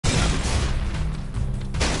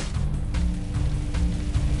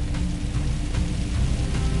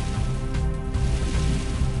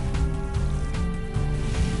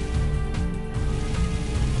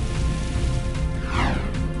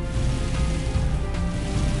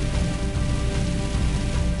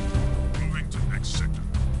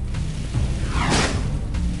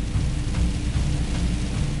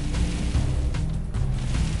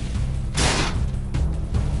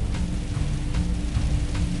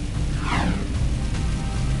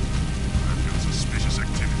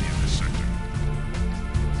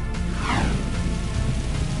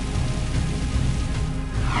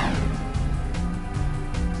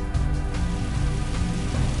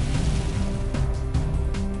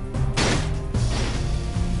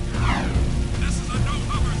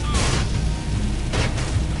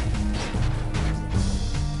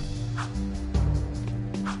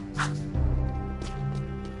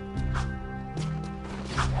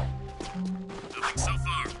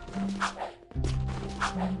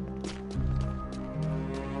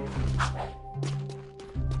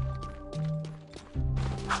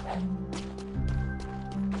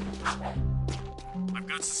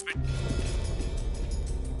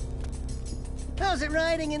How's it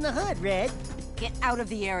riding in the hood, Red? Get out of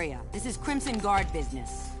the area. This is Crimson Guard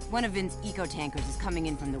business. One of Vin's eco-tankers is coming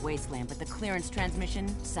in from the wasteland, but the clearance transmission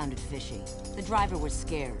sounded fishy. The driver was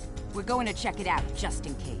scared. We're going to check it out, just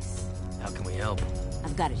in case. How can we help?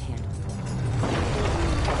 I've got it handled.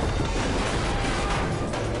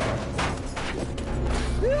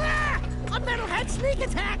 Ah! A metalhead sneak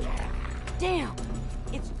attack! Damn!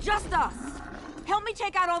 It's just us! Help me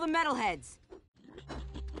take out all the metalheads!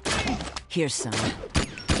 Here's some. Hit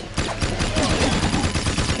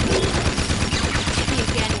me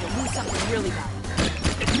again and we'll lose something really valuable.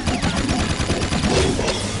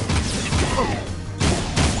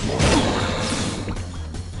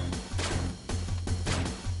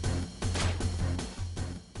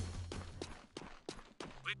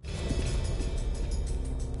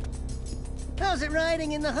 How's it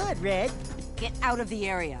riding in the hood, Red? Get out of the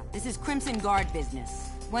area. This is Crimson Guard business.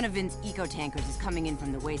 One of Vin's eco-tankers is coming in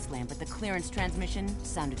from the wasteland, but the clearance transmission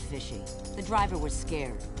sounded fishy. The driver was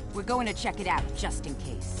scared. We're going to check it out, just in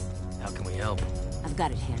case. How can we help? I've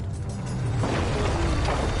got it handled.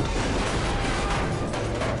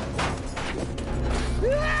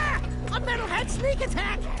 Ah! A metalhead sneak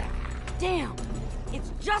attack! Damn!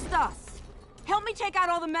 It's just us! Help me take out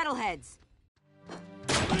all the metalheads!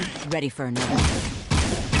 Ready for another.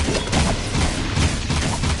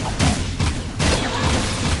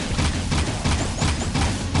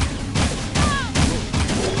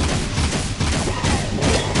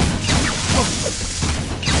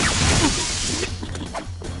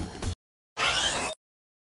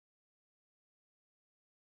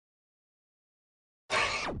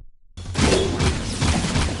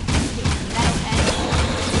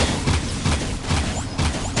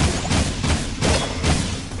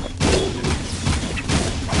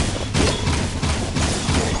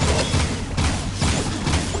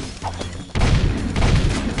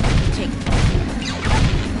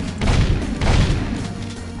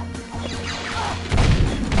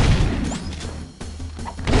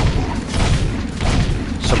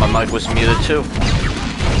 My mic was muted too.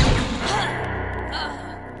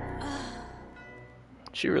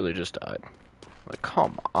 She really just died. Like,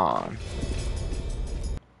 come on.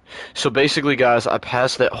 So basically, guys, I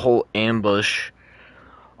passed that whole ambush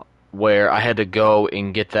where I had to go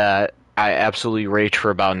and get that. I absolutely raged for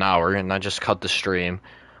about an hour, and I just cut the stream.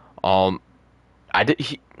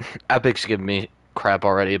 Epic's giving me crap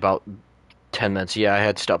already about 10 minutes. Yeah, I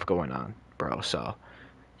had stuff going on, bro. So,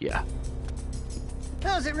 yeah.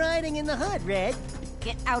 How's it riding in the hood, Red?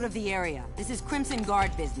 Get out of the area. This is Crimson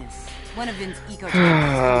Guard business. One of Vin's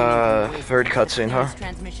eco-tankers. Third cutscene, huh?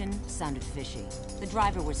 Transmission sounded fishy. The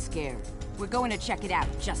driver was scared. We're going to check it out,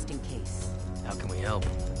 just in case. How can we help?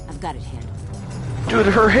 I've got it handled. Dude,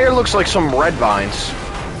 her hair looks like some red vines.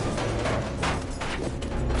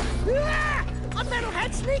 Ah! A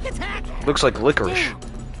metalhead sneak attack! Looks like licorice. Damn.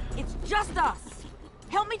 It's just us.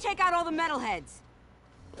 Help me take out all the metalheads.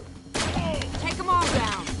 Take them all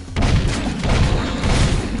down.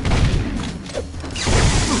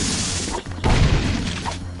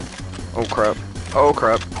 Oh crap. Oh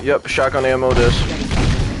crap. Yep, shotgun ammo it is.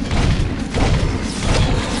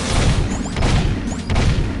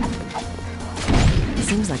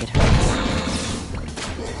 Seems like it hurts.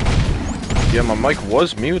 Yeah, my mic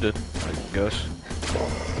was muted, I guess.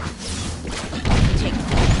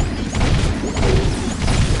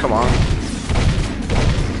 Come on.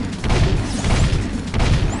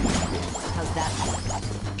 How's that?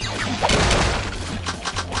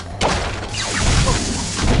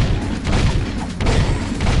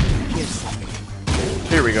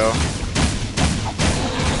 Here we go.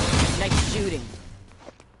 Nice shooting.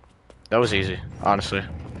 That was easy, honestly.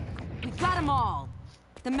 We got them all.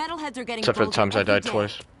 The metalheads are getting Except for the times I died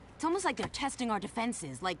twice. It's almost like they're testing our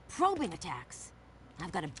defenses, like probing attacks.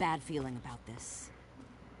 I've got a bad feeling about this.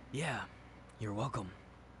 Yeah, you're welcome.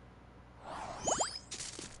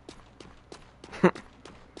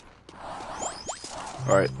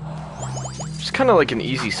 Alright. It's kind of like an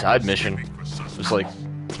easy side mission. It's like...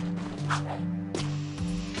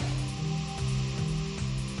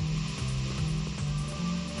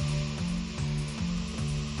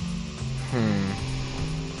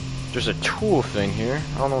 There's a tool thing here.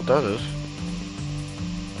 I don't know what that is.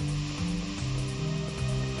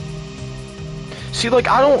 See, like,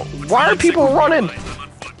 I don't... Why are people running?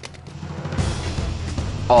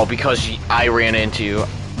 Oh, because I ran into you.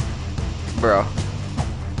 Bro.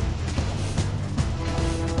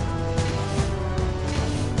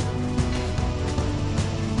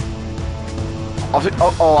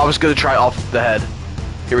 Oh, I was gonna try off the head.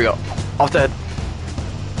 Here we go. Off the head.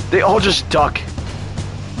 They all just duck.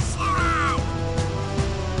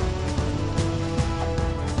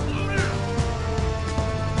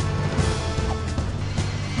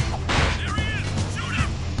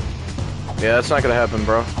 Yeah, that's not gonna happen,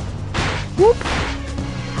 bro. Whoop.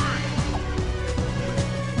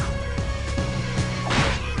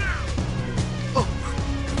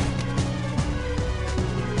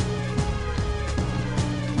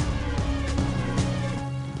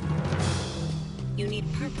 You need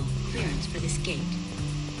purple clearance for this gate.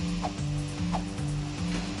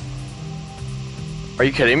 Are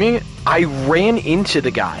you kidding me? I ran into the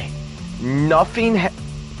guy. Nothing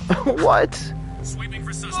What? Sweeping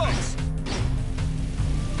for suspects.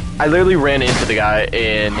 I literally ran into the guy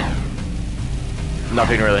and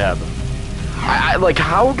nothing really happened. I like,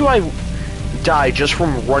 how do I die just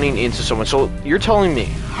from running into someone? So you're telling me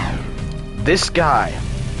this guy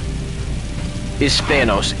is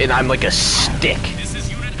Thanos and I'm like a stick. This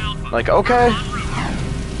is Unit Alpha. Like, okay. En route.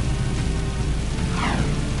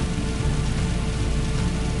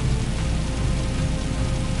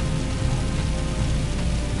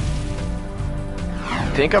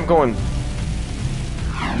 I think I'm going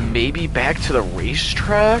maybe back to the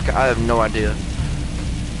racetrack? I have no idea.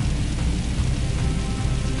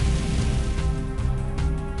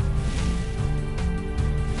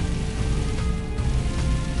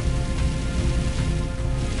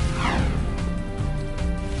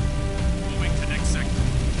 Moving to next sector.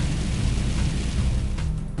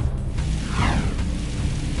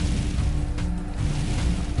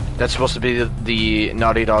 That's supposed to be the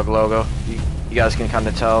Naughty Dog logo. You guys can kind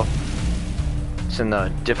of tell. It's in a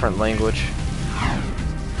different language.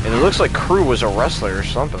 And it looks like Crew was a wrestler or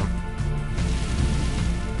something.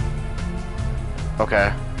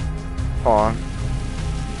 Okay. Hold on.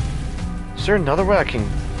 Is there another way I can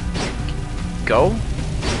go?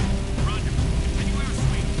 Roger. Anywhere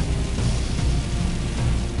sweep.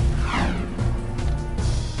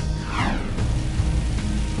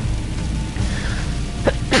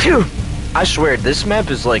 I swear, this map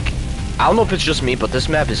is like... I don't know if it's just me, but this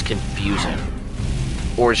map is confusing.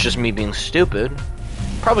 Or it's just me being stupid.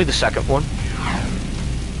 Probably the second one.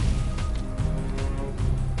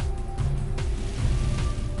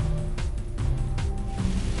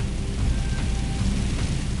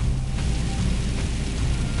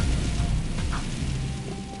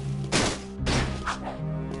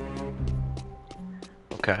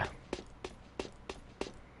 Okay.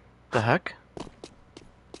 The heck?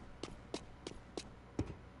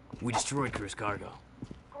 We destroyed Crew's cargo.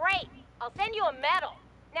 Great. I'll send you a medal.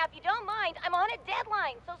 Now, if you don't mind, I'm on a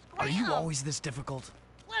deadline, so scram. Are you always this difficult?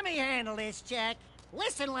 Let me handle this, Jack.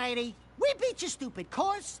 Listen, lady, we beat your stupid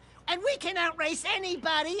course, and we can outrace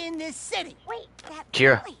anybody in this city. Wait, that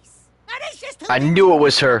Kira. voice. Now, that's just who I you knew it are.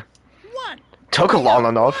 was her. One, Took we long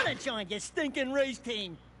don't enough. wanna join your stinking race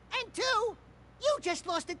team. And two, you just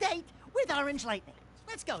lost a date with Orange Lightning.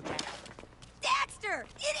 Let's go, Jack. Daxter!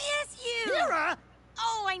 It is you! Kira!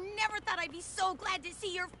 Oh, I never thought I'd be so glad to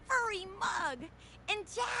see your furry mug. And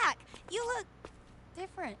Jack, you look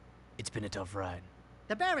different. It's been a tough ride.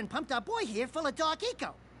 The Baron pumped our boy here full of dark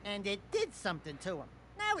eco, and it did something to him.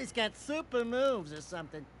 Now he's got super moves or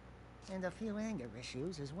something. And a few anger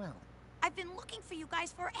issues as well. I've been looking for you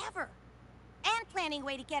guys forever. And planning a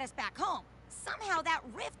way to get us back home. Somehow that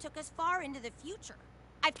rift took us far into the future.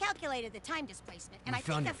 I've calculated the time displacement, and We I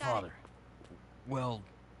found think your I've got father. Well,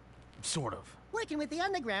 sort of. Working with the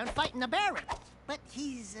underground, fighting the Baron. But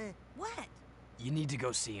he's, What? You need to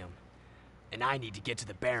go see him. And I need to get to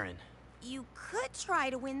the Baron. You could try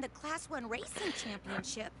to win the Class 1 Racing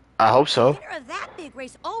Championship. I hope so. The winner of that big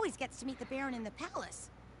race always gets to meet the Baron in the palace.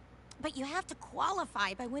 But you have to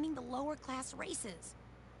qualify by winning the lower class races.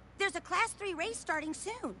 There's a Class 3 race starting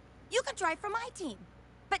soon. You can drive for my team.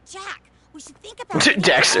 But Jack, we should think about getting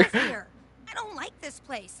Daxter. out of here. I don't like this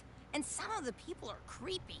place. And some of the people are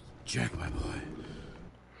creepy. Jack, my boy.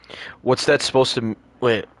 What's that supposed to...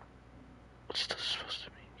 Wait. What's this supposed to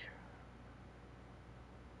mean?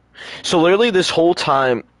 So literally this whole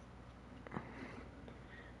time...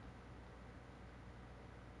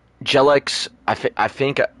 Gelex, I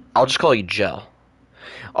think... I'll just call you Gel.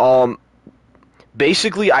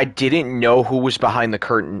 Basically, I didn't know who was behind the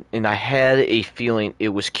curtain, and I had a feeling it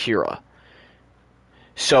was Kira.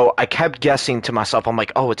 So I kept guessing to myself, I'm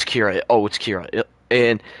like, oh, it's Kira, oh, it's Kira.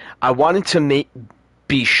 And I wanted to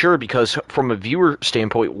be sure, because from a viewer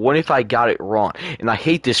standpoint, what if I got it wrong? And I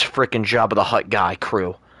hate this frickin' Jabba the Hutt guy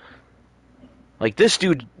crew. Like, this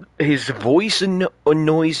dude, his voice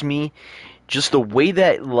annoys me. Just the way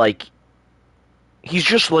that, like, he's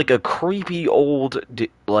just like a creepy old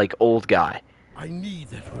guy. I need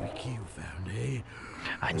that Ricky you found, eh?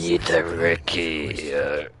 I need the Ricky.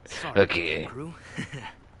 Sorry, Okay. Crew.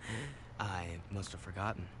 I must have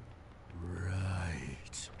forgotten.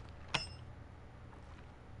 Right.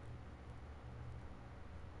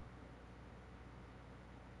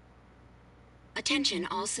 Attention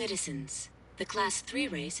all citizens. The Class 3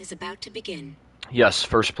 race is about to begin. Yes,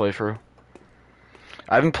 first playthrough.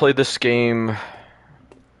 I haven't played this game.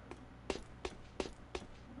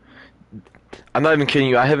 I'm not even kidding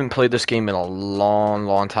you. I haven't played this game in a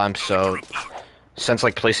long time. So since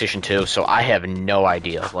like PlayStation 2. So I have no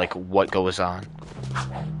idea like what goes on.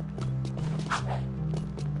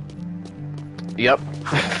 Yep.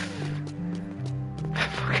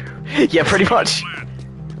 Yeah, pretty much.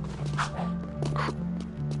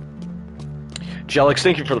 Jelix,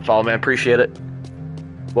 thank you for the follow, man. Appreciate it.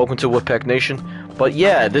 Welcome to Woodpeck Nation. But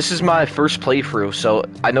yeah, this is my first playthrough, so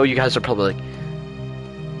I know you guys are probably like,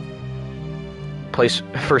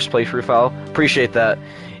 first playthrough file. Appreciate that.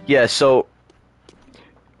 Yeah, so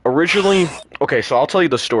originally, okay, so I'll tell you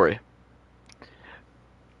the story.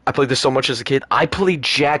 I played this so much as a kid. I played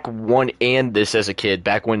Jak 1 and this as a kid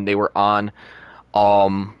back when they were on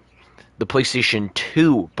the PlayStation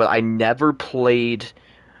 2, but I never played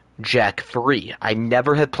Jak 3. I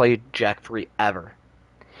never had played Jak 3 ever.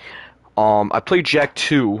 I played Jak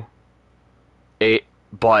 2,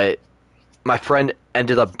 but my friend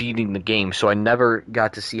ended up beating the game, so I never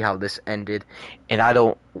got to see how this ended, and I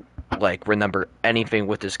don't like remember anything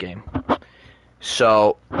with this game.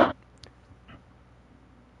 So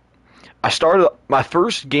I started, my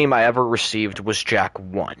first game I ever received was Jak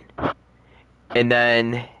 1. And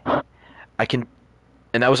then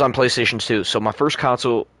and that was on PlayStation 2. So my first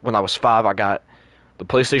console when I was 5, I got the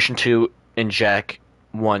PlayStation 2 and Jak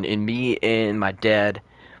 1, and me and my dad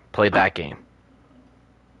played that game.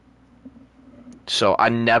 So I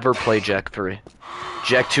never played Jak 3.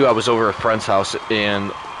 Jak 2, I was over at a friend's house,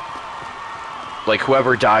 and like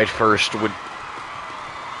whoever died first we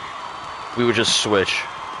would just switch.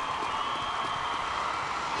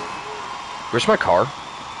 Where's my car?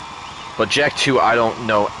 But Jak 2, I don't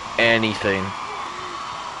know anything.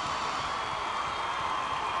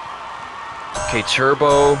 Okay,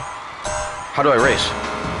 turbo. How do I race?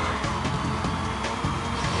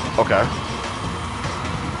 Okay.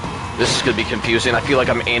 This is gonna be confusing. I feel like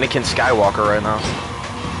I'm Anakin Skywalker right now.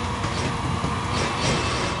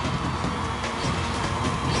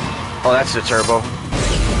 Oh, that's the turbo.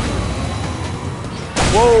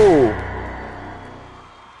 Whoa!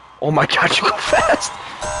 Oh my god, you go fast!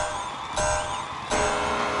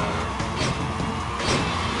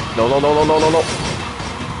 No, no, no, no, no, no, no.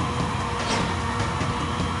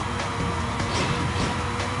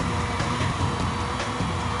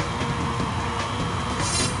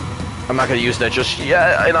 I'm not gonna use that just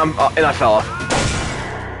yet, and I fell off.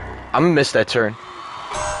 I'm gonna miss that turn.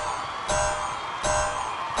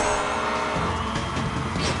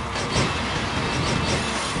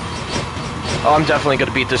 Oh, I'm definitely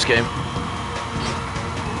gonna beat this game.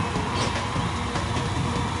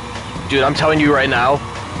 Dude, I'm telling you right now,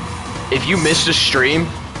 if you missed a stream,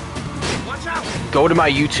 go to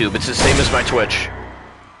my YouTube. It's the same as my Twitch.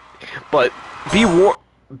 But be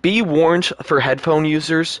warned for headphone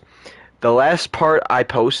users. The last part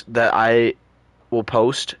that I will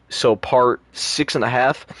post, so part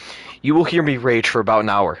 6.5, you will hear me rage for about an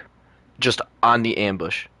hour, just on the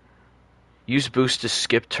ambush. Use boost to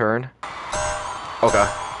skip turn. Okay.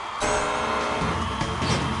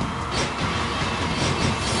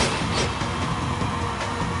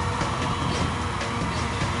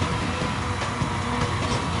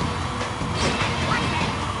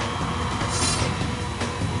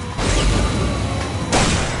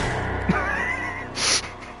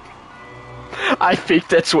 I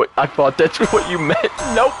thought that's what you meant.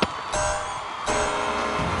 Nope.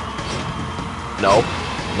 No.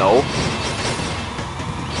 No.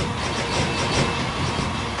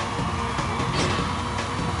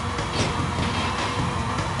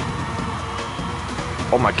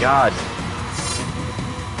 Oh my god.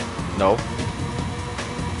 No.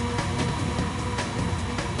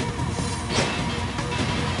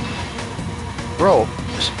 Bro,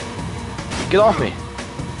 get off me.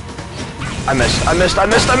 I missed.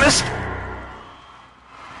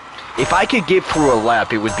 If I could get through a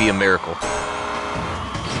lap, it would be a miracle.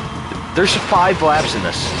 There's 5 laps in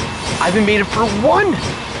this. I haven't made it for 1.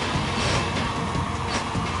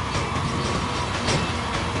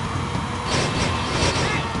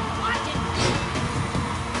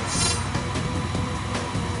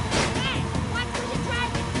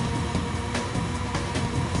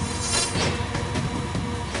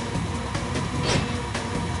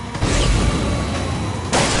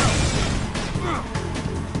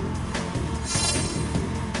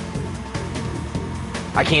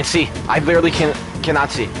 I can't see. I literally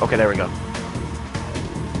cannot see. Okay, there we go.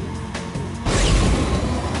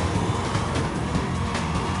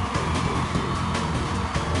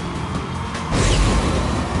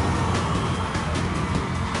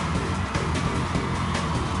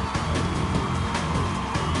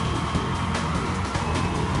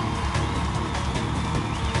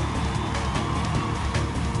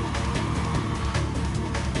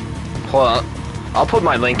 I'll put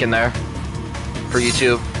my link in there for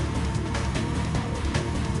YouTube.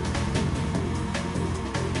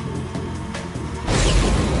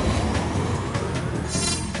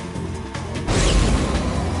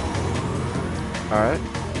 Alright.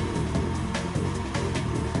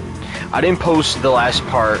 I didn't post the last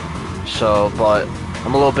part, so, but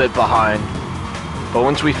I'm a little bit behind. But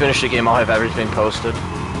once we finish the game, I'll have everything posted.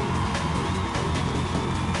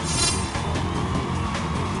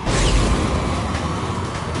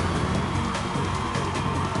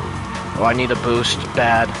 Oh, I need a boost,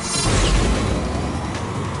 bad.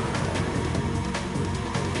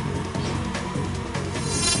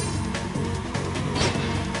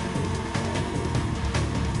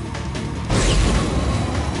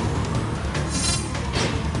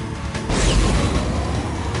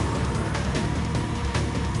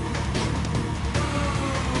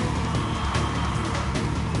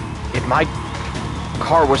 If my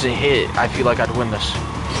car wasn't hit, I feel like I'd win this.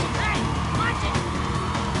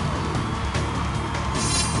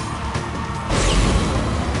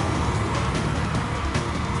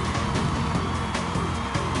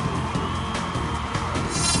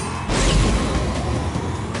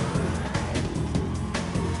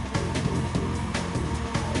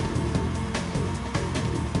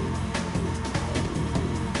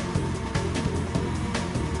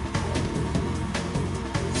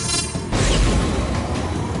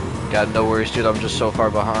 God, no worries, dude. I'm just so far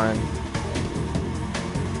behind.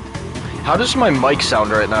 How does my mic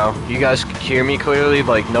sound right now? You guys can hear me clearly?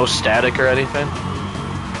 Like, no static or anything?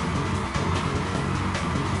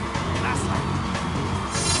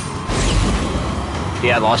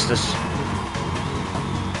 Yeah, I lost this.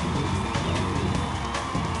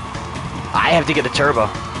 I have to get a turbo.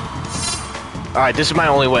 Alright, this is my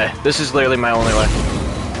only way. This is literally my only way.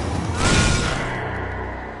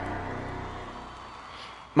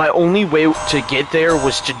 My only way to get there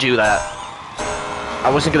was to do that. I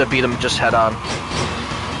wasn't gonna beat him just head on.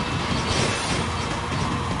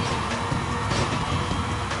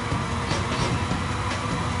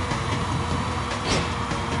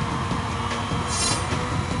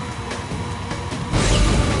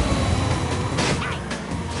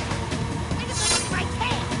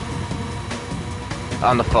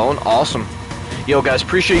 On the phone? Awesome. Yo guys,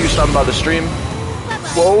 appreciate you stopping by the stream.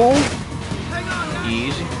 Whoa!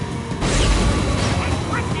 Easy.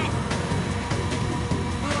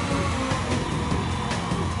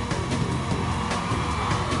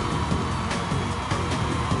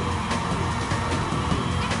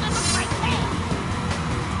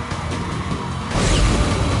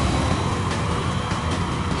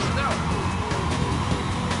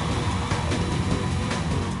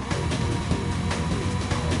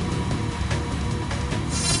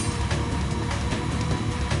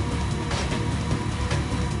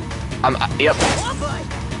 Yep.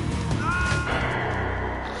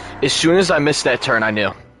 As soon as I missed that turn, I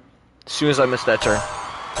knew. As soon as I missed that turn.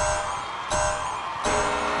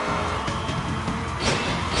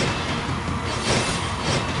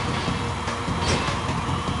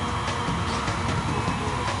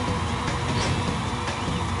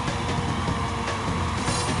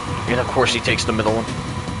 And of course he takes the middle one.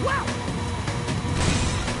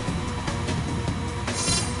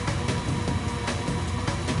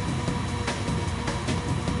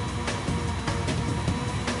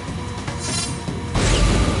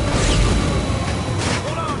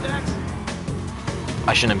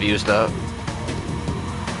 I shouldn't have used that.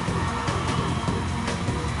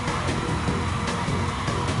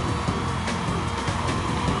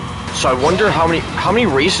 So I wonder how many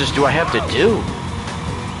races do I have to do?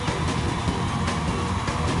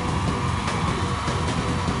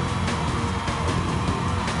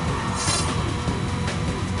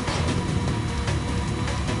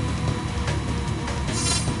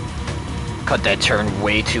 Cut that turn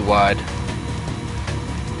way too wide.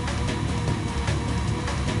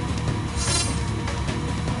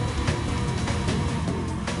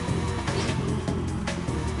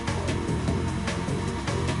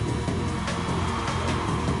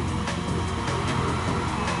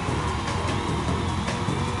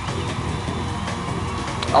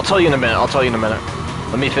 I'll tell you in a minute,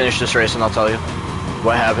 Let me finish this race and I'll tell you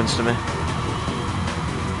what happens to me.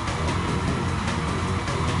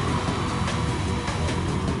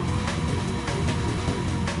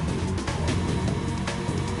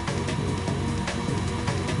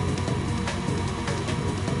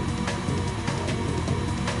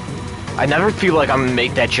 I never feel like I'm gonna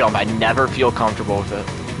make that jump. I never feel comfortable with it.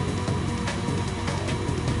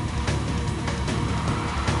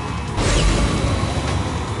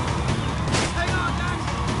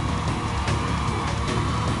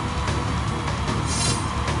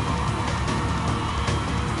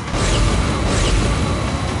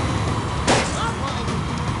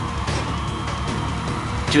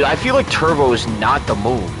 Dude, I feel like turbo is not the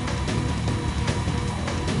move.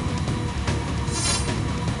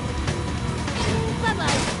 Bye-bye.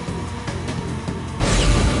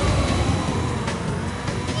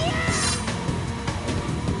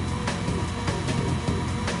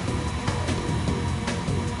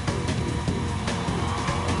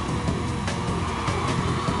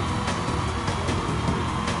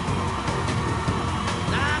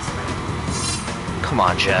 Come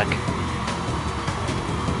on, Jack.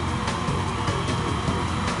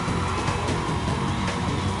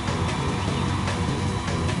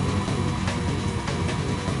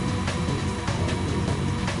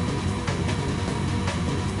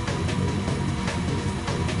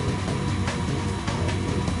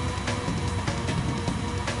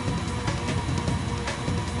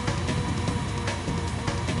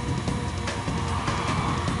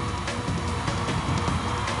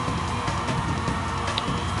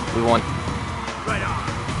 We won. Right on.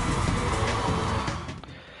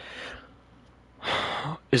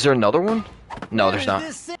 Is there another one? No, there's not.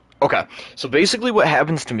 Okay, so basically what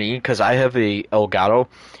happens to me, because I have a Elgato,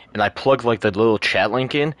 and I plug like the little chat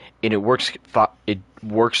link in, and it works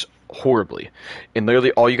horribly. And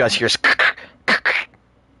literally all you guys hear is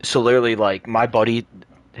so literally like my buddy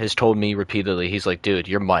has told me repeatedly, he's like, dude,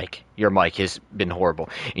 your mic has been horrible.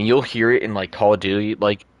 And you'll hear it in like Call of Duty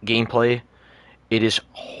like gameplay. It is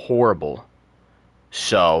horrible.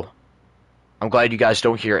 So I'm glad you guys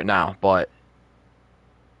don't hear it now, but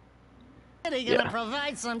Are you gonna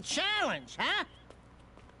provide some challenge, huh?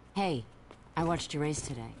 Hey, I watched your race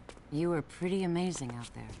today. You were pretty amazing out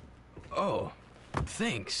there. Oh,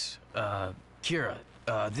 thanks. Kira,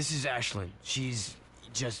 this is Ashlyn. She's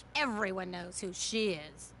just... Everyone knows who she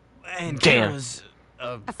is. And Damn. Kira's,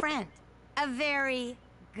 A friend. A very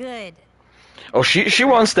good. oh, she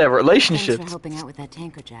wants that Thanks relationship. for helping out with that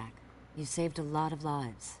tanker, Jack. You saved a lot of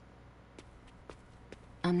lives.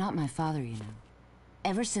 I'm not my father, you know.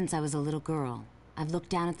 Ever since I was a little girl, I've looked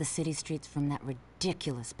down at the city streets from that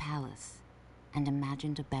ridiculous palace and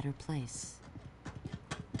imagined a better place.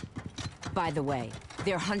 By the way,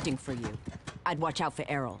 they're hunting for you. I'd watch out for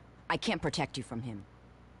Errol. I can't protect you from him.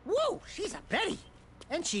 Whoa, she's a Betty.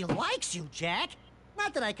 And she likes you, Jack.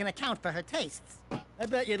 Not that I can account for her tastes. I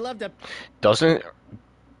bet you'd love to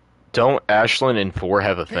Don't Ashlyn and 4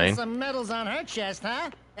 have a pin thing? some medals on her chest, huh?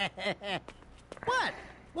 What?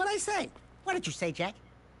 What'd I say? What did you say, Jack?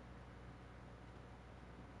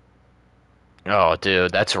 Oh,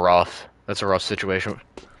 dude, that's rough. That's a rough situation.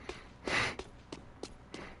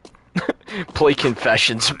 Play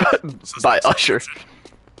Confessions by Usher.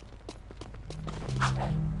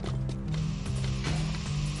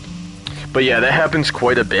 But yeah, that happens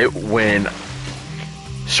quite a bit when...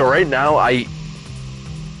 So right now,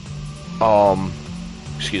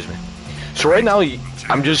 excuse me. So right now,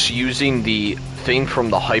 I'm just using the thing from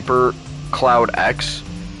the Hyper Cloud X,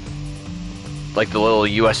 like the little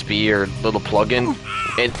USB or little plug-in,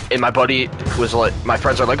 and my buddy was like, my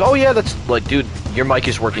friends are like, oh yeah, that's like, dude, your mic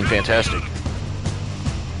is working fantastic.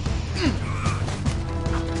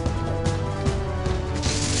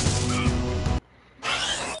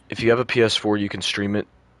 If you have a PS4, you can stream it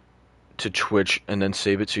to Twitch and then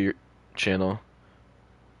save it to your channel.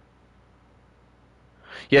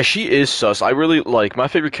 Yeah, she is sus. I really like, my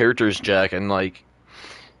favorite character is Jack, and like,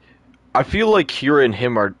 I feel like Kira and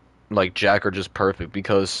him are, like, Jack are just perfect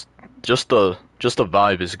because just the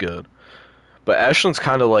vibe is good. But Ashlyn's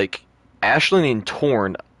kind of like, Ashlyn and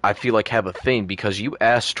Torn, I feel like have a thing because you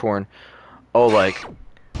asked Torn, oh, like,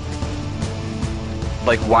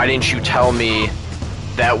 why didn't you tell me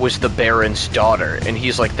that was the Baron's daughter? And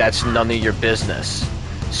he's like, that's none of your business.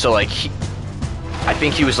 So like, I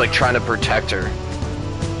think he was like trying to protect her.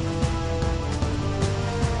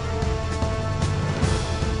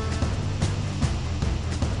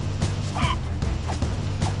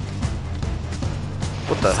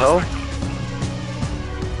 What the hell?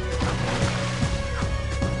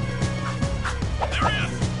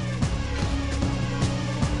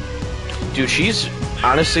 Dude, she's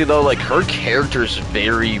honestly though, like, her character's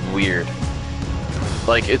very weird.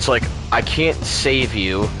 Like, it's like, I can't save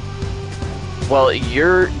you. Well,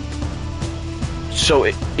 so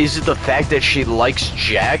is it the fact that she likes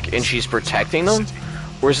Jack and she's protecting him?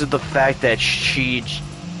 Or is it the fact that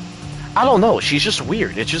I don't know, she's just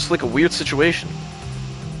weird. It's just like a weird situation.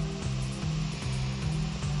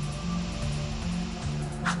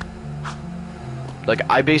 Like,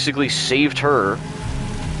 I basically saved her.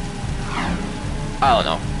 I don't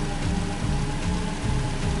know.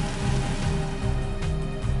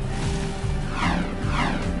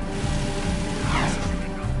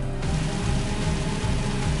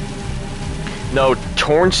 No,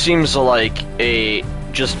 Torn seems like a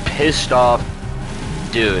just pissed off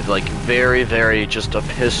dude, like very, very just a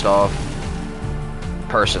pissed off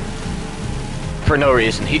person for no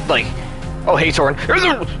reason. He like, oh hey Torn,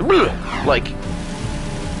 like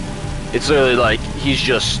it's literally like he's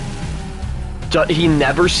just he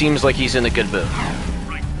never seems like he's in a good mood.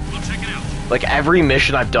 Right, we'll check it out. Like every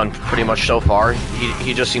mission I've done pretty much so far,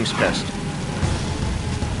 he just seems pissed.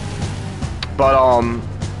 But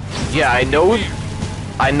yeah,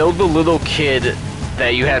 I know the little kid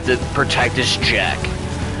that you have to protect is Jack.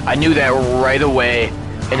 I knew that right away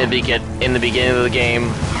in the beginning of the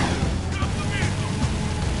game.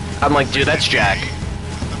 I'm like, dude, that's Jack.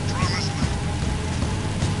 The promised land.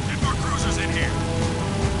 Get more cruisers in here.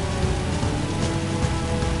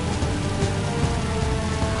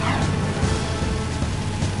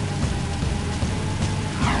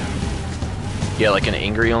 Yeah, like an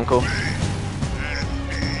angry uncle.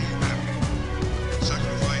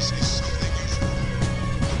 Sacrifice is something you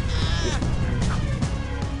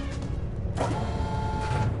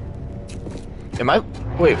should. Am I?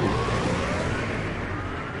 Wait.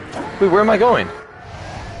 Wait, where am I going?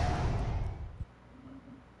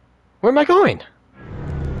 Where am I going?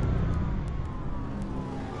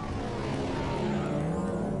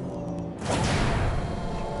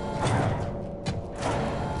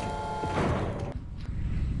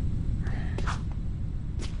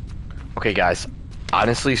 Okay, guys.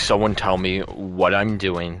 Honestly, someone tell me what I'm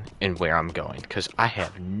doing and where I'm going, because I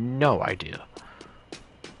have no idea.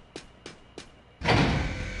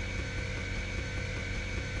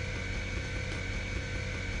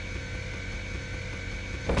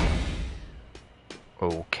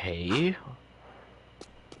 Okay.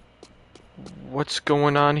 What's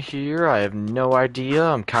going on here? I have no idea.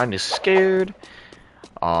 I'm kind of scared.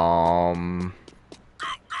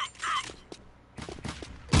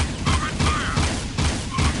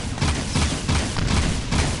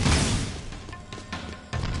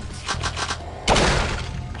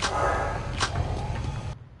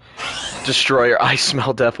 Destroyer, I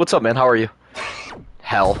smell death. What's up, man? How are you?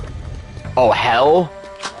 Hell. Oh, hell?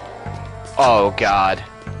 Oh, God.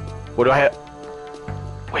 What do I have?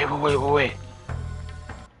 Wait.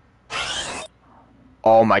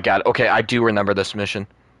 Oh, my God. Okay, I do remember this mission.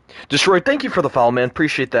 Destroyer, thank you for the follow, man.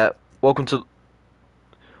 Appreciate that. Welcome to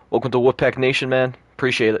Wolfpack Nation, man.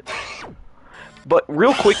 Appreciate it. But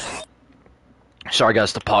real quick... Sorry,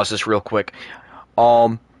 guys, to pause this real quick.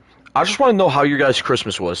 I just want to know how your guys'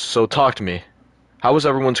 Christmas was, so talk to me. How was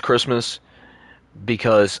everyone's Christmas?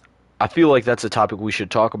 Because I feel like that's a topic we should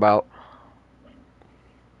talk about.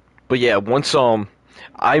 But yeah, once I'm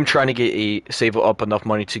trying to save up enough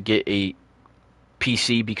money to get a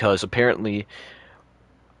PC because apparently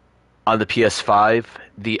on the PS5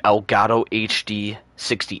 the Elgato HD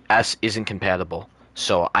 60S isn't compatible.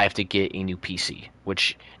 So I have to get a new PC,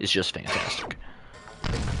 which is just fantastic.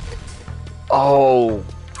 Oh,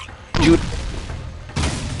 dude.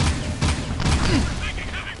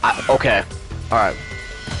 Okay. Alright.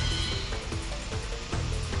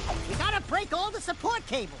 We gotta break all the support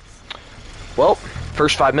cables. Well,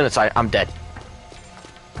 first 5 minutes, I'm dead.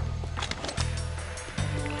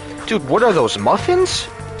 Dude, what are those, muffins?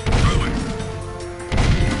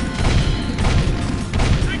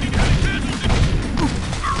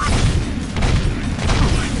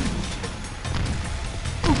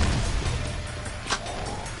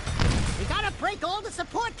 We gotta break all the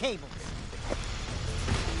support cables.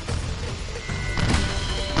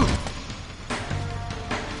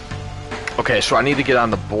 Okay, so I need to get on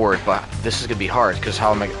the board, but this is gonna be hard, because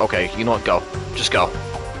how am I... Okay, you know what, go. Just go.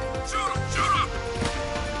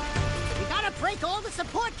 We gotta break all the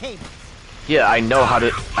support cables. Yeah, I know how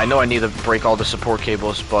to... I know I need to break all the support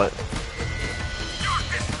cables, but...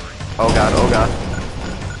 Oh god, oh god.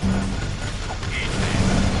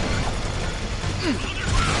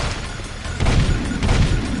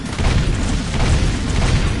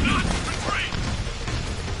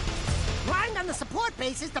 Grind on the support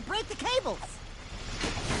bases to break the cables.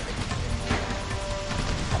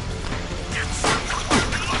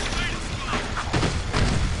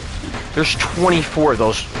 There's 24 of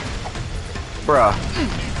those. Bruh.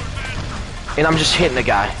 And I'm just hitting the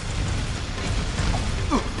guy.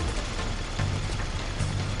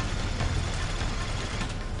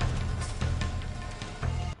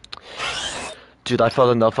 Dude, I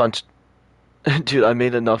felt enough on... Dude, I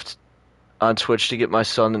made enough on Twitch to get my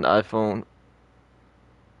son an iPhone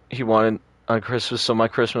he wanted on Christmas, so my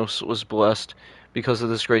Christmas was blessed because of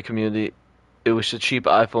this great community. It was a cheap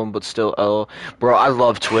iPhone, but still, bro, I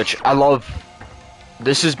love Twitch.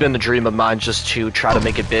 This has been the dream of mine, just to try to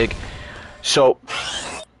make it big. So,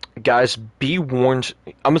 guys, be warned.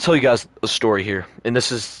 I'm gonna tell you guys a story here, and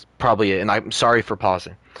this is probably it. And I'm sorry for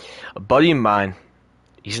pausing. A buddy of mine,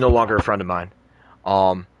 he's no longer a friend of mine.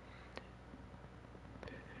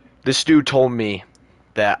 This dude told me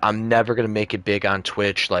that I'm never gonna make it big on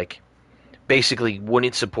Twitch. Like, basically,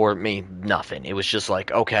 wouldn't support me. Nothing. It was just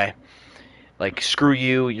like, okay, like screw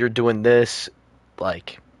you. You're doing this,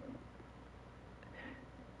 like.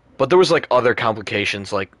 But there was like other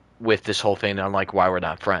complications, like with this whole thing. And I'm like, why we're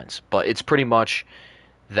not friends? But it's pretty much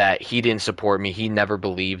that he didn't support me. He never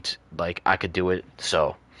believed like I could do it.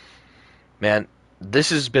 So, man,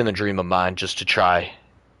 this has been a dream of mine, just to try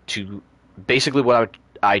to. Basically, what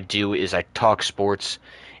I do is I talk sports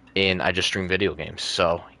and I just stream video games.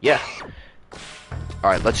 So, yeah.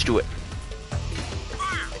 Alright, let's do it.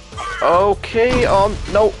 Okay,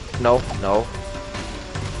 no.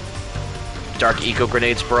 Dark eco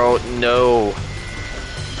grenades, bro. No.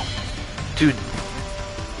 Dude,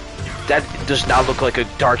 that does not look like a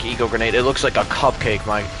dark eco grenade. It looks like a cupcake,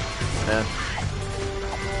 my man.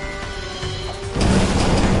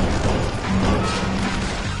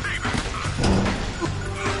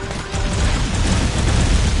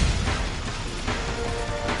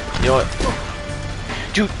 You know what?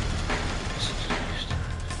 Dude.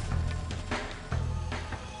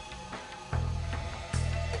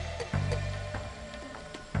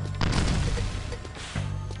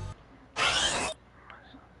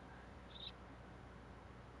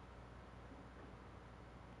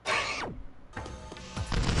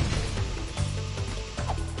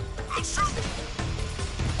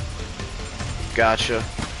 Gotcha.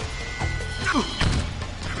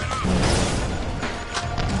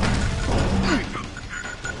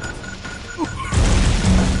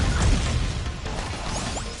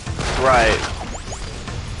 Right.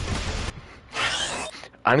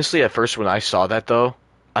 Honestly, at first when I saw that though,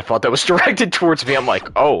 I thought that was directed towards me. I'm like,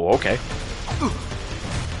 oh, okay.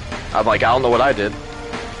 I'm like, I don't know what I did.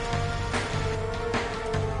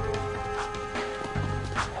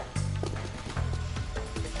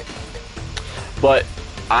 But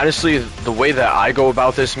honestly, the way that I go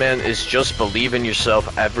about this, man, is just believe in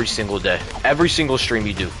yourself every single day. Every single stream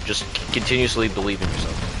you do, just continuously believe in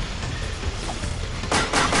yourself.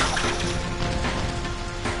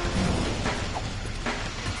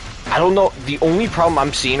 I don't know, the only problem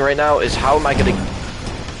I'm seeing right now is how am I gonna...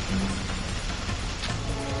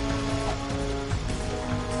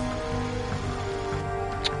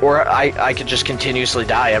 Or I could just continuously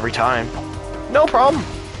die every time. No problem.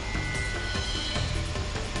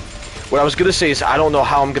 What I was gonna say is I don't know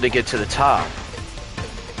how I'm gonna get to the top.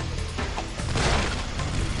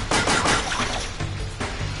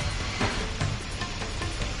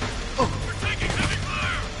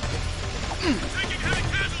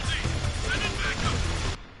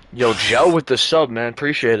 Yo, Gel with the sub, man.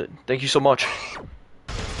 Appreciate it. Thank you so much.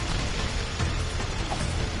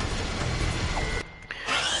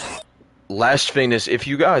 Last thing is, if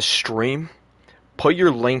you guys stream, put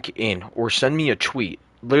your link in or send me a tweet.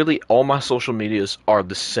 Literally, all my social medias are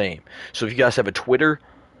the same. So if you guys have a Twitter,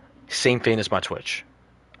 same thing as my Twitch.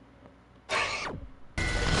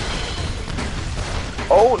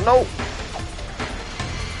 Oh, no!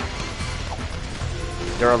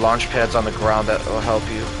 There are launch pads on the ground that will help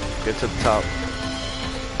you get to the top.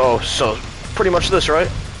 Oh, so pretty much this, right?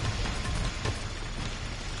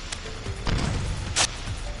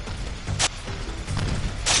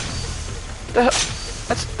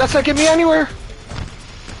 That's not getting me anywhere.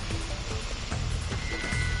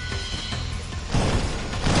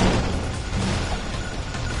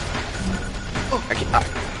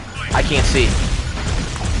 I can't see.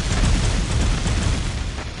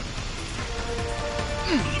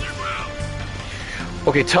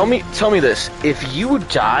 Okay, tell me this. If you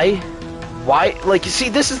die, why? Like, you see,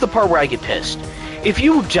 this is the part where I get pissed. If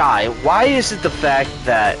you die, why is it the fact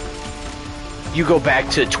that you go back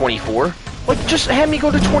to 24? Like, just have me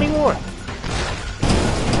go to 21.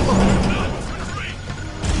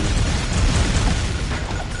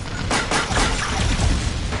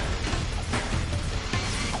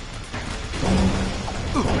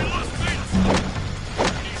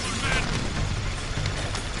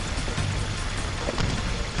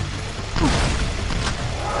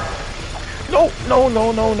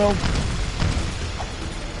 No.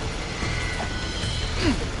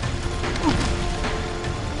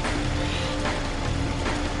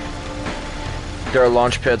 There are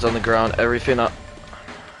launch pads on the ground, everything up.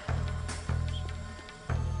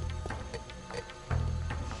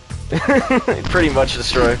 Pretty much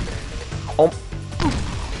destroyed. Oh.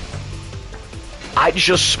 I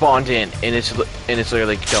just spawned in and it's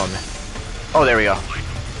literally killing me. Oh, there we go.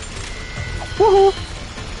 Woohoo!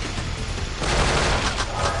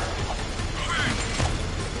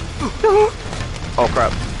 Oh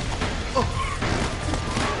crap.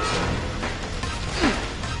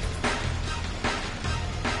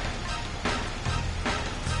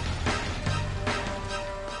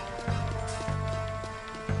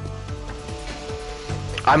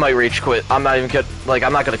 I might rage quit. I'm not even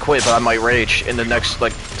I'm not gonna quit, but I might rage in the next,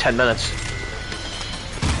 like, 10 minutes.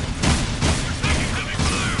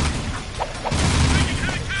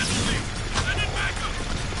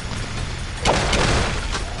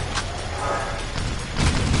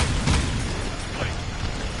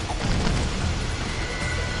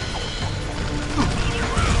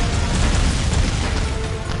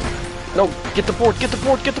 No, get the board, get the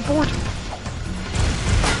board, get the board!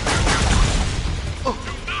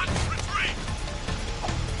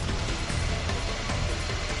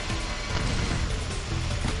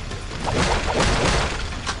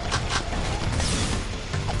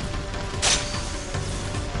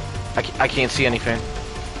 I can't see anything.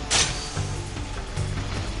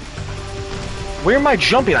 Where am I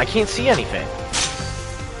jumping? I can't see anything.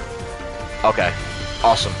 Okay,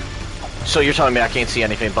 awesome. So you're telling me I can't see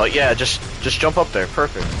anything, but yeah, just jump up there.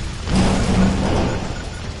 Perfect.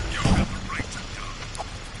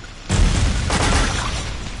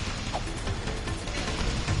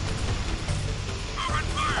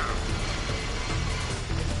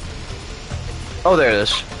 Oh, there it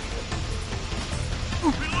is.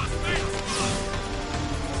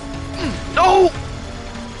 No!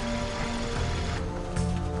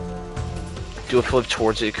 Do a flip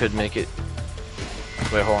towards it, it could make it.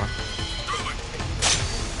 Wait, hold on.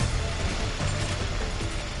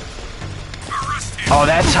 Oh,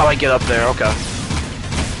 that's how I get up there, okay.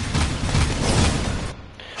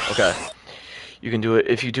 Okay. You can do it.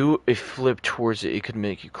 If you do a flip towards it, it could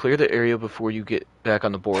make you clear the area before you get back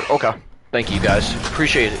on the board. Okay. Thank you, guys.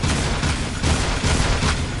 Appreciate it.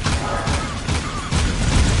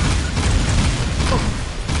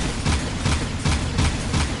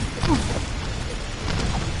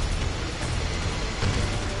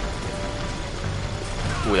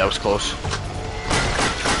 Ooh, that was close.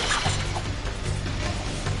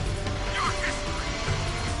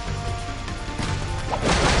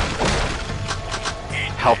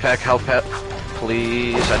 Health pack, health pack.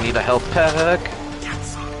 Please, I need a health pack.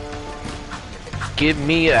 Give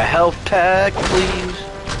me a health pack, please.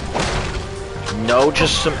 No,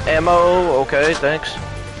 just some ammo. Okay, thanks.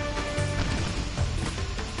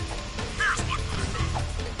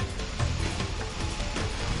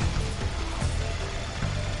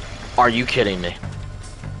 Are you kidding me?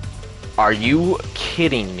 Are you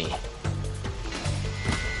kidding me?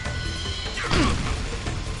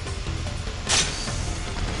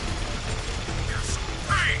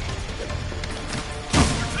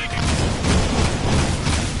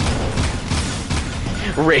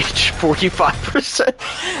 Rage 45%.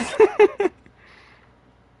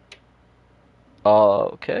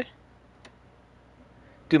 Okay.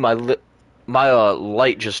 Dude, my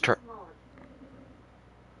light just turned.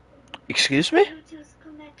 Excuse me?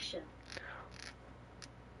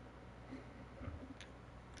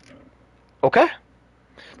 Okay.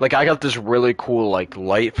 Like, I got this really cool, like,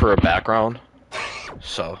 light for a background.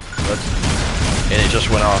 So, and it just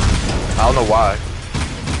went off. I don't know why.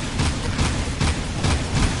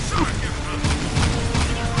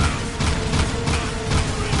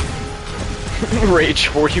 Rage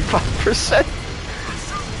 45%.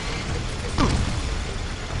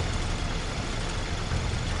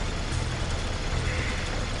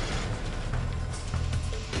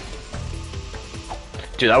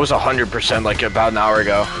 Dude, that was 100% like about an hour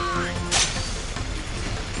ago.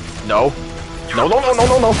 No. No, no, no, no,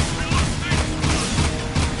 no, no.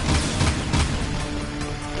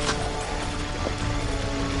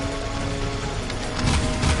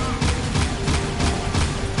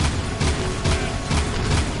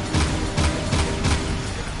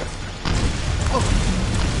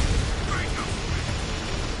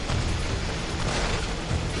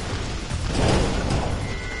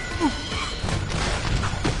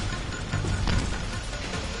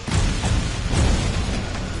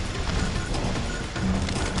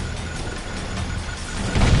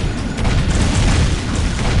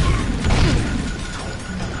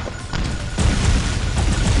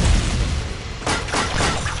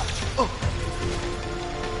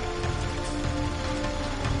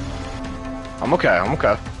 I'm okay, I'm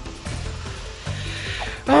okay.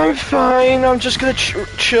 I'm fine, I'm just gonna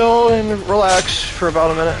chill and relax for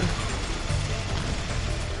about a minute.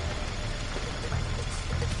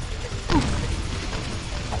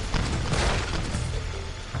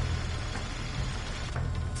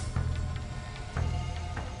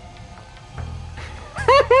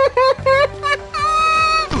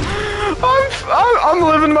 I'm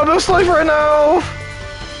living my best life right now.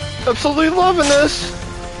 Absolutely loving this.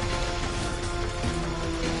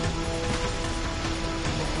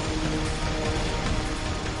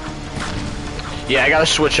 Yeah, I gotta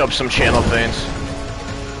switch up some channel things.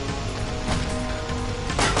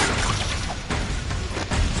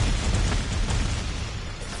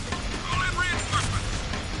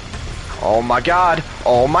 Oh my god!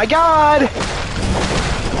 Oh my god!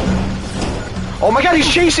 Oh my god,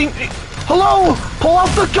 he's chasing! Hello! Pull out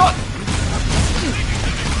the gun!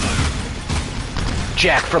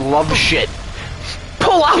 Jack, for the love of shit.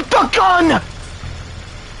 Pull out the gun!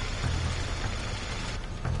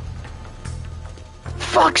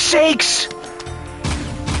 Fuck's sakes!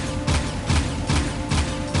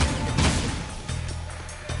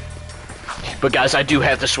 But guys, I do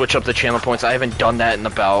have to switch up the channel points. I haven't done that in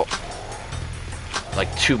about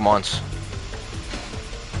like 2 months.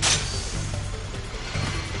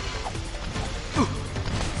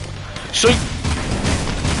 So,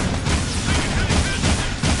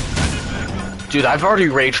 dude, I've already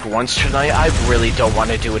raged once tonight. I really don't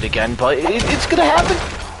want to do it again, but it's gonna happen.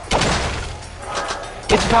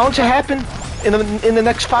 It's bound to happen in the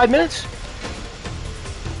next 5 minutes.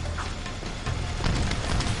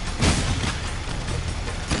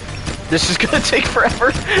 This is gonna take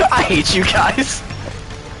forever. I hate you guys.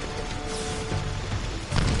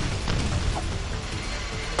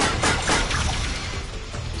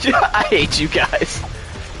 I hate you guys.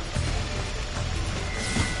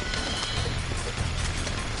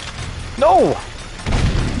 No!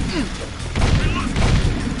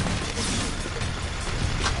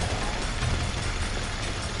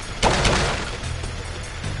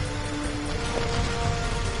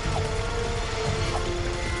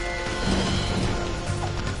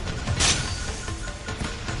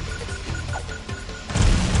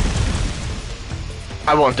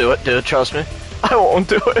 I won't do it, dude, trust me. I won't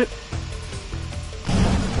do it.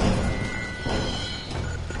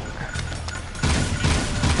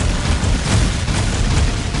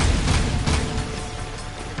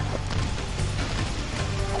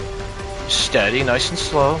 Steady, nice and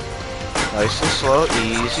slow. Nice and slow,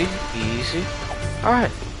 easy, easy.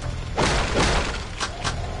 Alright.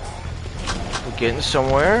 We're getting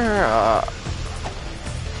somewhere.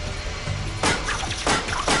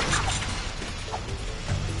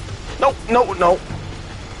 No, no, no.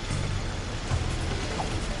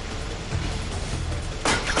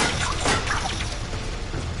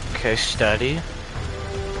 Okay, steady.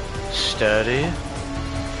 Steady.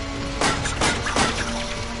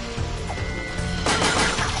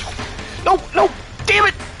 No, no, damn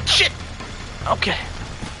it! Shit! Okay.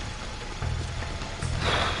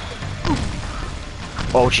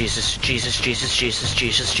 Oh, Jesus, Jesus, Jesus, Jesus,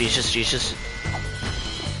 Jesus, Jesus, Jesus.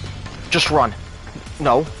 Just run.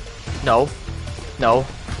 No. No. No.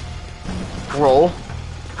 Roll.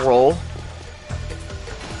 Roll.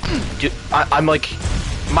 Dude, I'm like...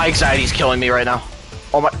 My anxiety's killing me right now.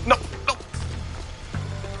 Oh my... No! No!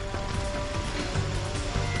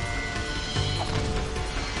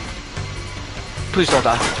 Please don't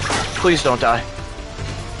die. Please don't die.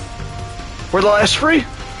 Where the last three?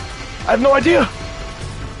 I have no idea.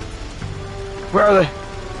 Where are they?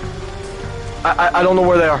 I don't know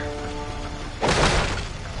where they are.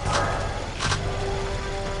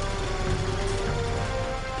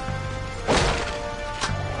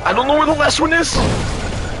 I don't know where the last one is.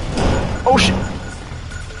 Oh shit.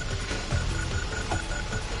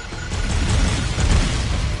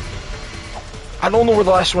 I don't know where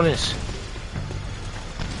the last one is.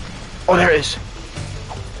 Oh, there it is.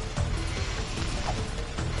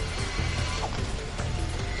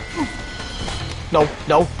 No,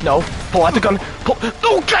 no, no. Pull out the gun. Pull.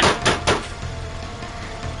 No, God!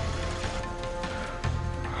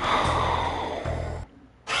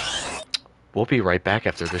 We'll be right back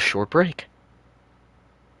after this short break.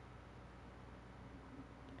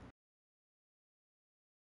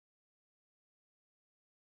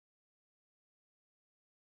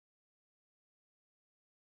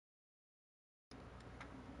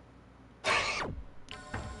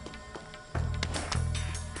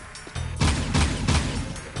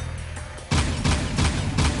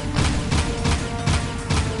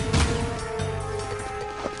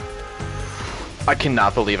 I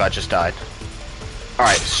cannot believe I just died.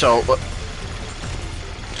 Alright, so...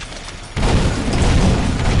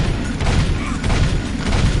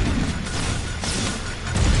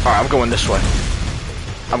 Alright, I'm going this way.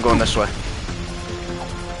 I'm going this way.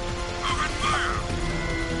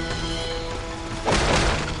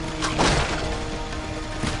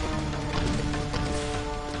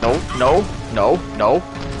 No, no, no, no.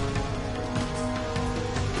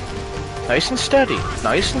 Nice and steady.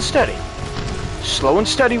 Nice and steady. Slow and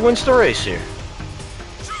steady wins the race here.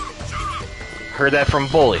 Heard that from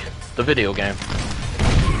Bully, the video game.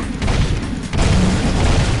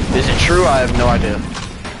 Is it true? I have no idea.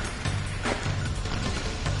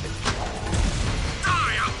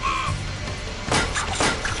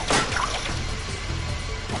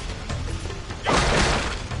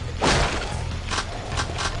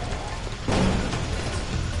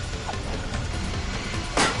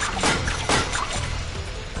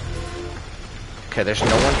 Okay, there's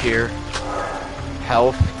no one here.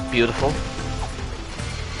 Health, beautiful.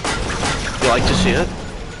 You like to see it?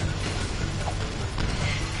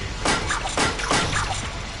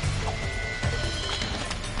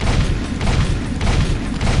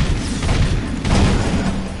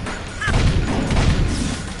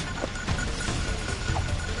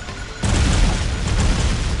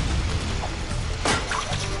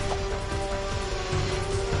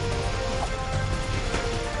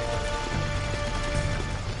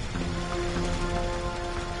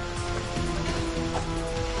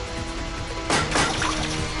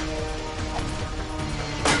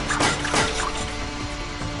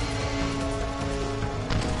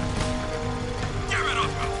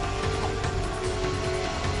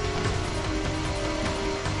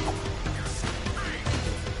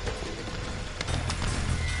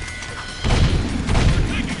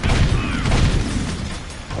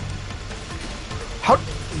 How?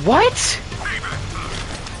 What?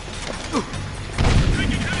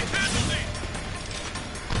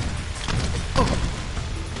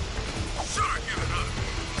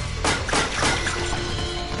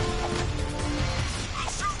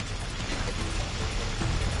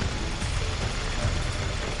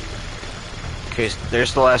 Okay,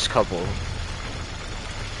 there's the last couple.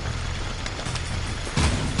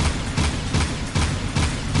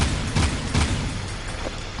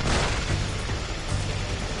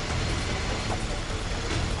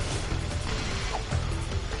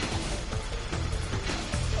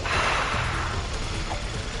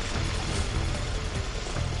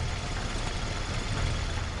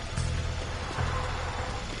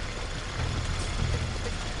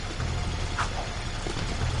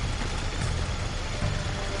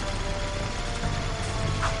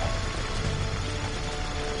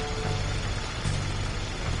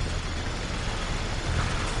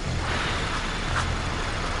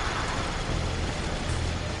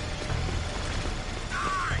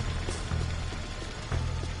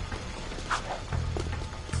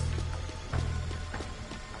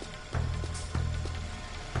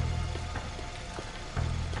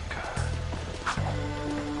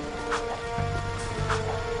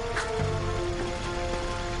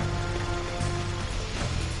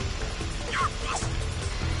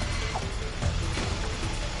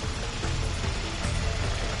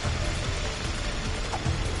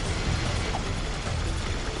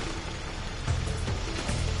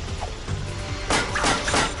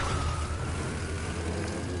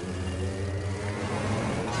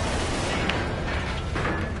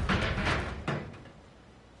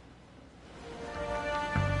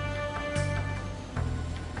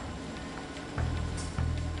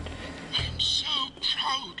 I'm so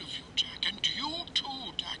proud of you, Jack, and you too,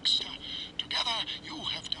 Daxter. Together, you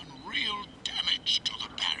have done real damage to the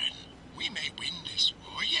Baron. We may win this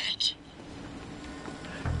war yet.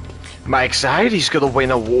 My anxiety's gonna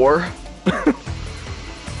win a war.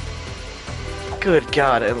 Good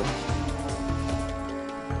God.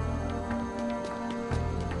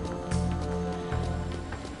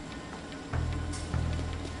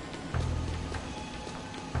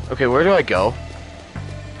 Okay, where do I go?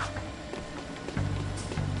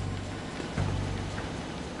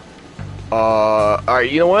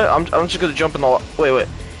 Alright, you know what? I'm just gonna jump in the wait.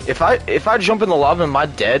 If I jump in the lava, am I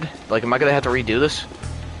dead? Like, am I gonna have to redo this?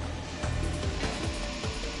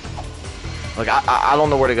 Like, I don't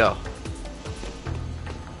know where to go.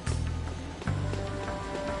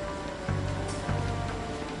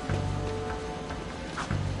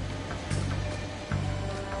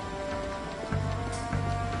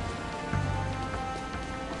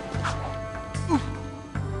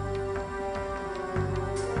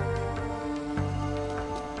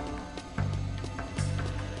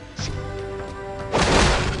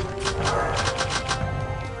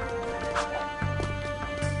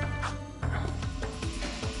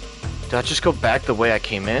 Did I just go back the way I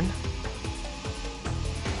came in?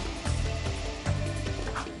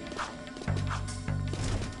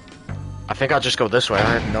 I think I'll just go this way.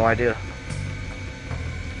 I have no idea.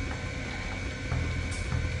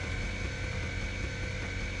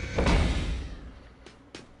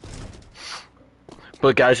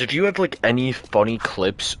 But guys, if you have like any funny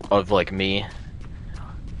clips of like me,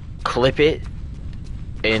 clip it,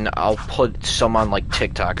 and I'll put some on like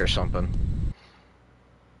TikTok or something.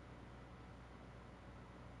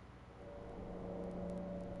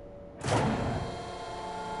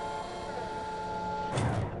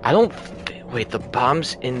 I don't... Wait, the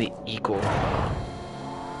bomb's in the eco...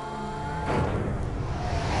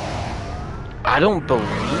 I don't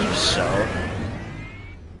believe so.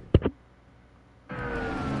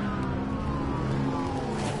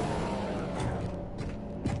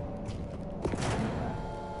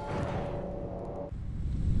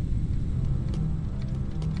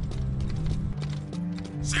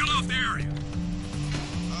 Seal off the area.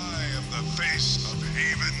 I am the face of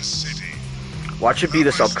Haven City. Watch it be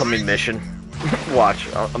this upcoming mission. Watch,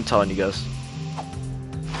 I'm telling you guys.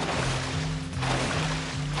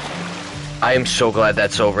 I am so glad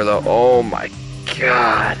that's over though. Oh my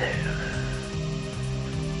god.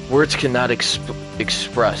 Words cannot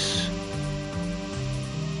express.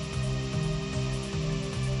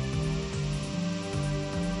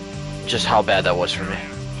 Just how bad that was for me.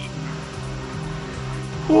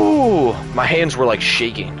 Ooh, my hands were like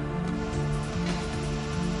shaking.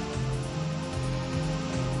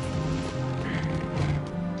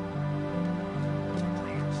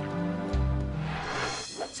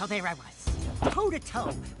 So there I was,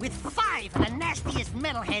 toe-to-toe with 5 of the nastiest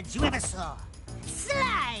metalheads you ever saw.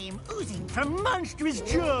 Slime oozing from monstrous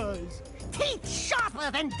jaws, teeth sharper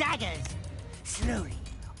than daggers. Slowly,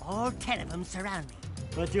 all 10 of them surround me.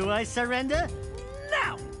 But do I surrender?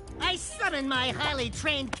 No! I summon my highly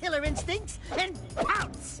trained killer instincts and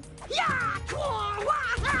pounce! Ya! Kwa!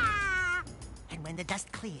 Wah! And when the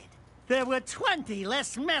dust cleared, there were 20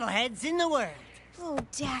 less metalheads in the world. Oh,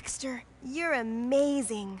 Daxter, you're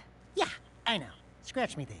amazing. Yeah, I know.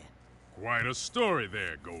 Scratch me there. Quite a story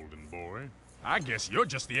there, Golden Boy. I guess you're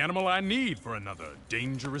just the animal I need for another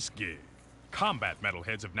dangerous gig. Combat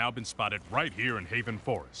metalheads have now been spotted right here in Haven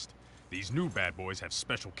Forest. These new bad boys have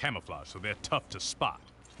special camouflage, so they're tough to spot.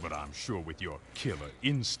 But I'm sure with your killer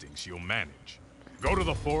instincts, you'll manage. Go to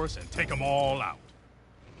the forest and take them all out.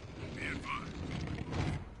 Be advised.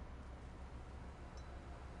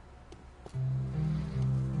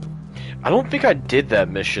 I don't think I did that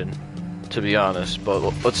mission, to be honest, but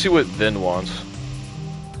let's see what Vin wants.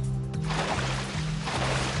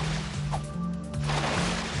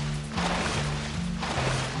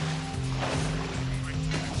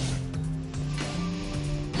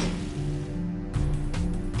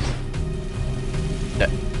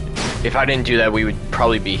 If I didn't do that, we would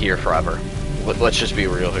probably be here forever. Let's just be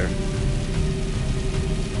real here.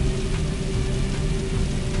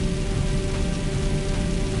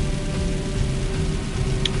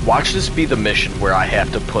 Watch this be the mission where I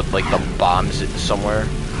have to put, like, the bombs somewhere.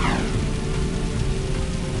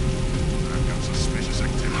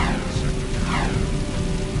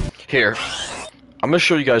 Here. I'm gonna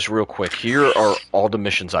show you guys real quick. Here are all the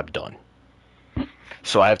missions I've done.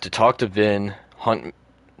 So I have to talk to Vin, hunt...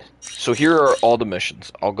 So here are all the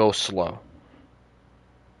missions. I'll go slow.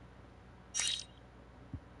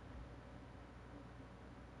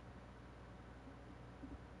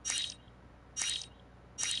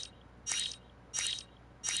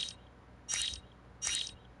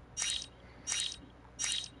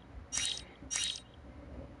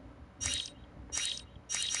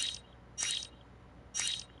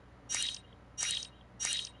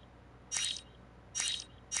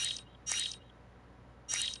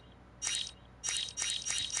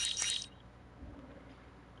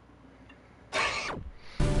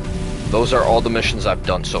 Those are all the missions I've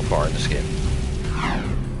done so far in this game.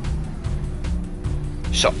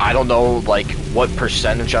 So I don't know, like, what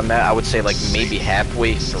percentage I'm at. I would say, like, maybe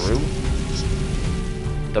halfway through.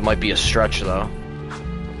 That might be a stretch, though.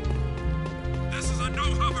 This is a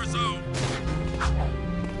no-hover zone.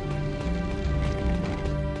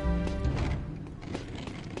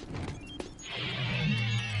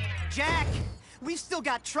 Jack, we've still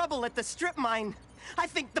got trouble at the strip mine. I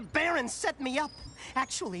think the Baron set me up.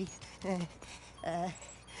 Actually,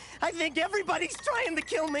 I think everybody's trying to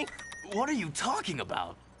kill me. What are you talking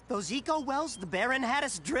about? Those eco wells the Baron had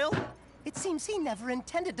us drill? It seems he never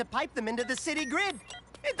intended to pipe them into the city grid.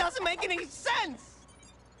 It doesn't make any sense.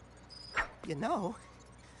 You know,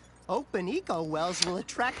 open eco wells will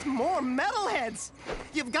attract more metalheads.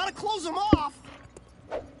 You've got to close them off.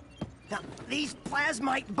 Now, these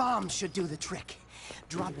plasmite bombs should do the trick.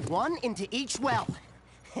 Drop one into each well,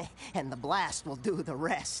 and the blast will do the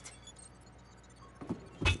rest.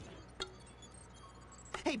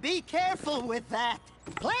 Hey, be careful with that.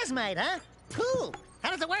 Plasmite, huh? Cool.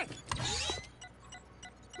 How does it work?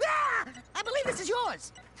 Ah! I believe this is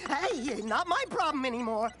yours. Hey, not my problem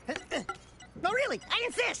anymore. No, really, I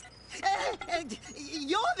insist.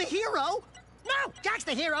 You're the hero. No, Jack's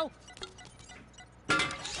the hero.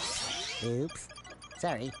 Oops.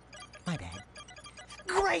 Sorry. My bad.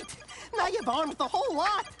 Great. Now you've armed the whole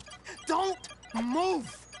lot. Don't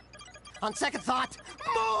move. On second thought,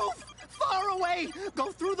 move far away.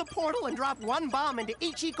 Go through the portal and drop one bomb into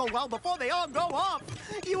each eco well before they all go off.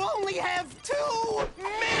 You only have 2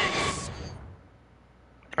 minutes.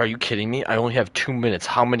 Are you kidding me? I only have 2 minutes.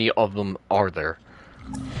 How many of them are there?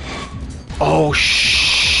 Oh,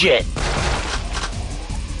 shit.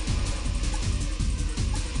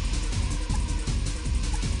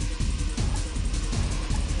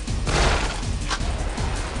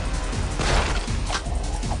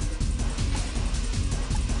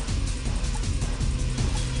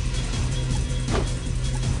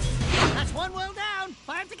 That's one well down.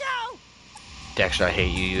 5 to go. Daxter, I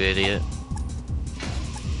hate you, you idiot.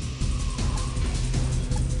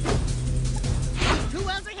 Two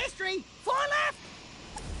wells of history. 4 left.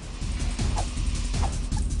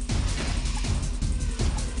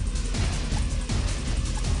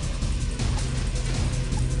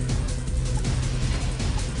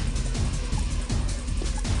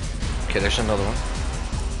 Okay, there's another one.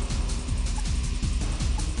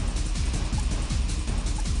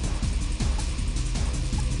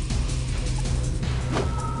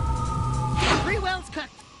 Three wells cooked.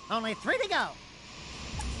 Only 3 to go.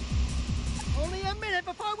 Only a minute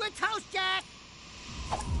before we're toast, Jack.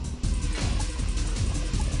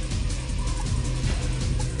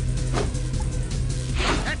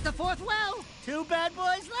 That's the 4th well. 2 bad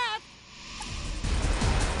boys left.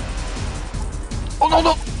 Oh, no,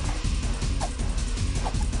 no!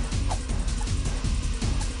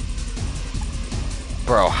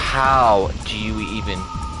 Bro, how do you even...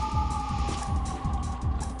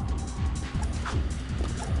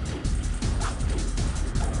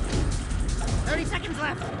 30 seconds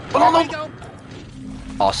left. Oh, no, Here we no. go.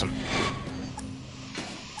 Awesome.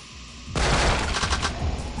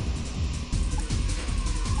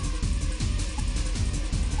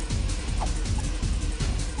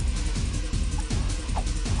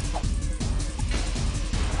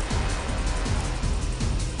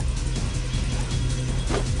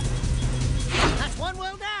 That's 1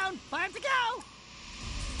 well down. 5 to go.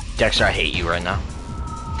 Daxter, I hate you right now.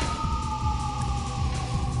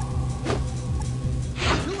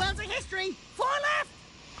 2 wells of history. 4 left.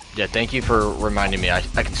 Yeah, thank you for reminding me. I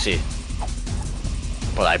can see.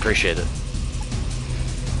 But I appreciate it.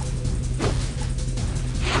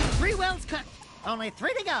 3 wells cooked. Only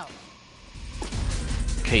 3 to go.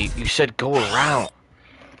 Okay, you said go around.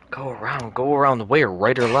 Go around. Go around the way, or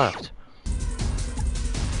right or left?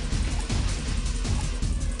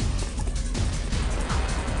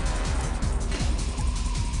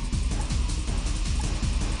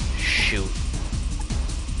 Shoot.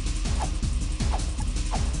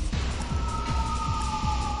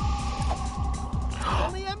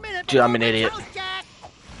 Only a minute. Dude, I'm an before we're idiot. toast, Jack.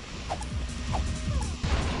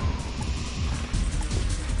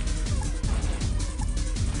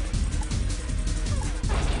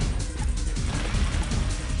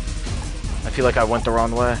 I feel like I went the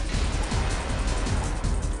wrong way.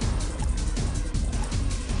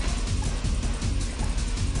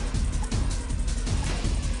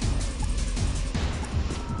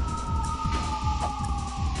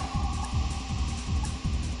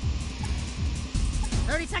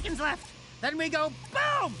 Seconds left. Then we go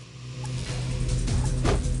boom!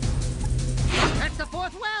 That's the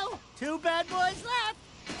 4th well. 2 bad boys left.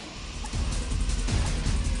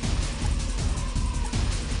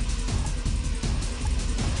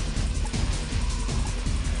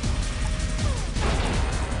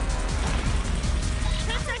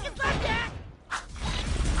 Jack.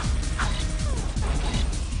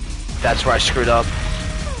 That's where I screwed up.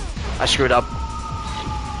 I screwed up.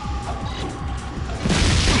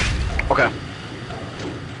 Okay.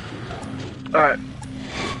 Alright.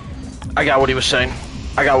 I got what he was saying.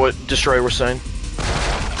 I got what Destroyer was saying.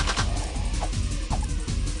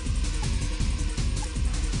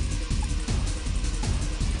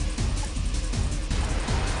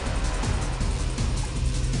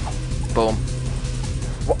 Boom.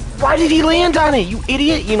 Why did he land on it, you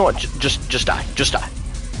idiot? You know what? Just die. Just die.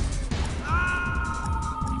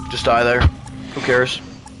 Just die there. Who cares?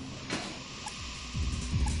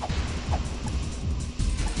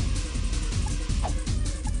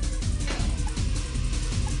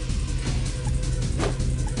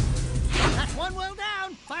 That's 1 well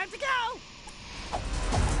down. 5 to go.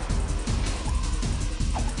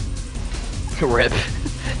 Rip.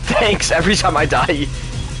 Thanks. Every time I die,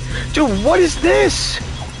 Dude, what is this?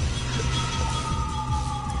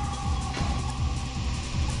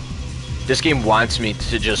 This game wants me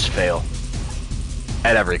to just fail.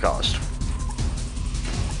 At every cost.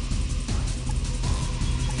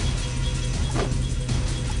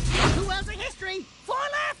 Who else in history? 4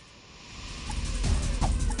 left!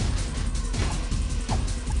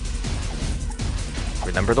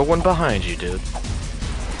 Remember the one behind you, dude.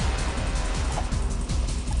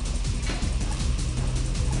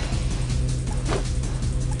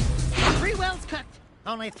 Three wells cooked.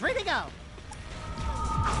 Only 3 to go.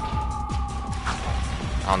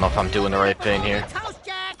 I don't know if I'm doing the right thing here. Toast,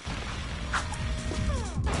 Jack!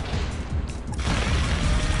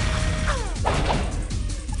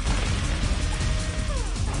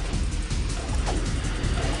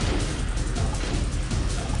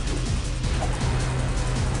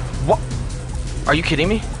 What? Are you kidding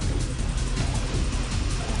me?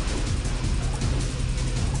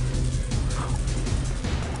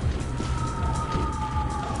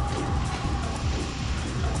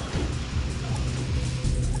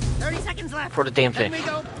 For the damn thing. Then we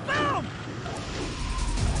go boom!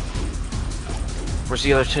 Where's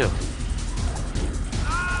the other two?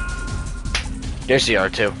 There's the other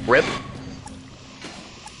two. Rip.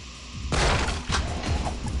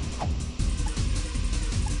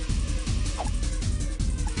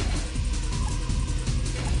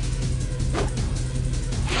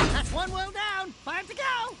 That's 1 well down. 5 to go.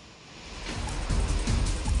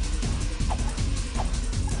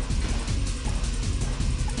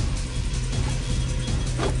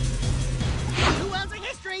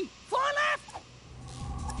 History. 4 left.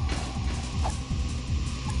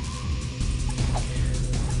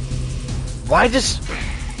 Why does...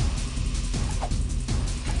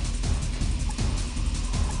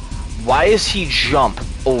 Why does he jump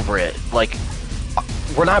over it? Like,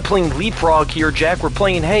 we're not playing leapfrog here, Jack. We're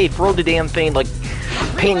playing, hey, throw the damn thing like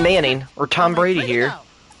Peyton Manning or Tom Brady here.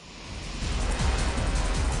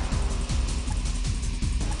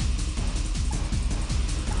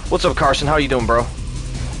 What's up, Carson? How you doing, bro?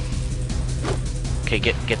 Okay,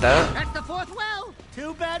 get that. That's the 4th well.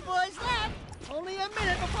 2 bad boys left. Only a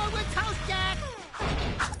minute before we're toast, Jack.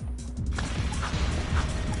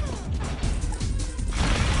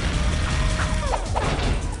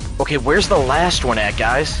 Okay, where's the last one at,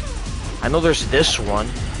 guys? I know there's this one.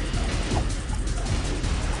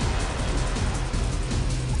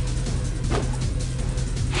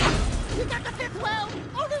 You got the 5th well.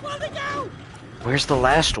 Only 1 to go. Where's the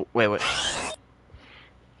last? Wait.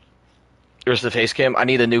 There's the face cam. I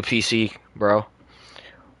need a new PC, bro.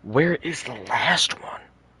 Where is the last one?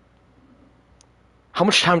 How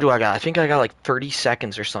much time do I got? I think I got like 30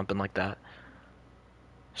 seconds or something like that.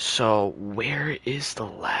 So, where is the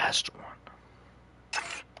last one?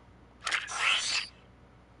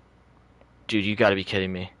 Dude, you gotta be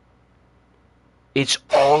kidding me. It's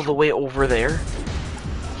all the way over there?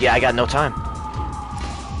 Yeah, I got no time.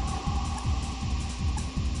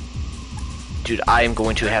 Dude, I am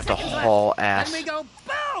going to have to haul ass. Then we go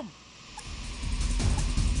boom!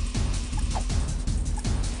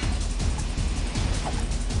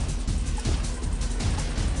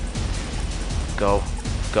 Go,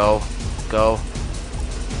 go, go.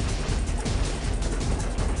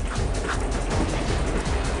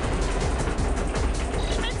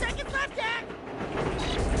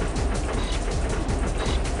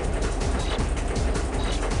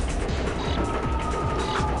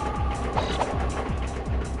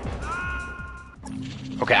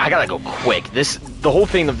 Okay, I gotta go quick. The whole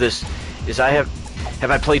thing of this is have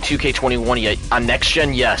I played 2K21 yet? On next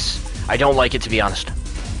gen, yes. I don't like it, to be honest.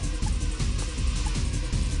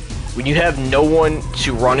 When you have no one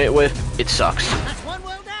to run it with, it sucks. That's 1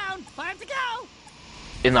 well down. 5 to go.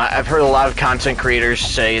 And I've heard a lot of content creators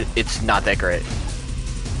say it's not that great.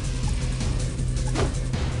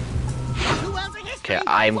 Okay,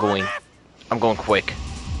 I'm going quick.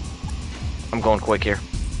 I'm going quick here.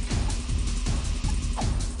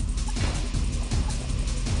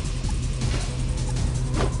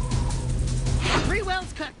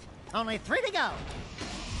 Only 3 to go.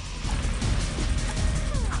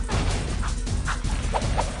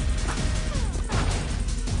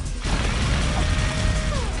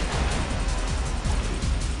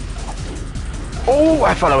 Oh,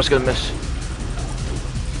 I thought I was gonna miss.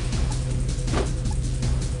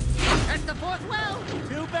 That's the 4th well.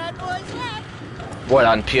 2 bad boys left. What,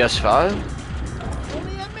 on PS5?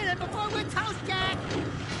 Only a minute before we're toast, Jack.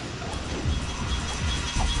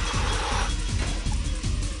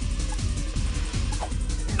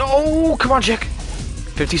 No, come on, Jack.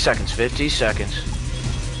 50 seconds, 50 seconds.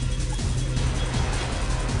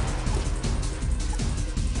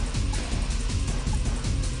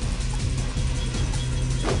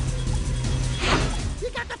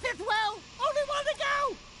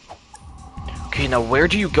 now where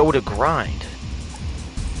do you go to grind?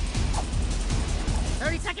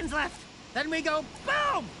 30 seconds left. Then we go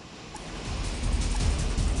boom!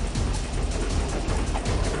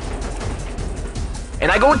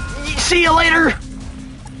 And I go, see you later!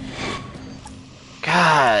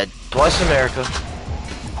 God bless America.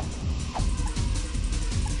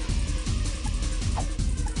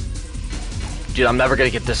 Dude, I'm never gonna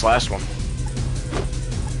get this last one.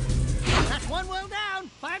 That's one well down.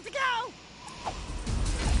 5 to go.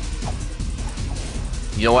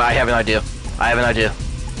 You know what? I have an idea. I have an idea.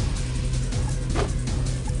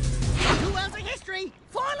 2 wells in history.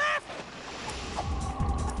 4 left.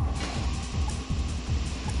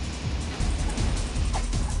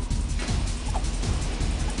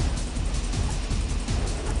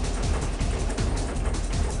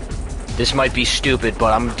 This might be stupid,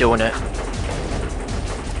 but I'm doing it.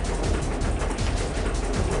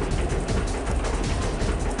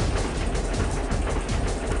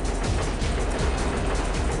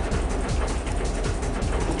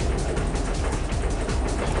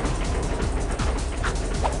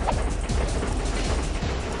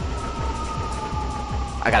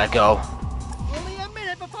 I gotta go. Only a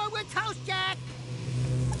minute before we're toast, Jack.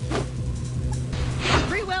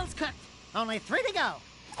 3 wells cooked. Only 3 to go.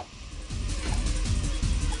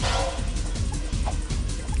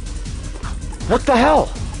 What the hell?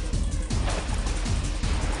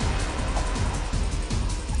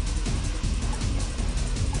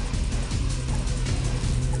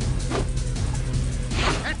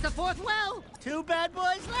 That's the 4th well. 2 bad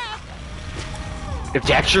boys left. If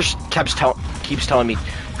Daxter keeps telling me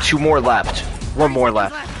 2 more left, 1 more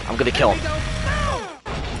left, I'm gonna kill him.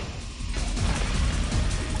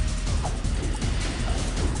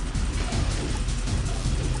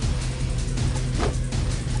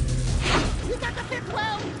 You got the 5th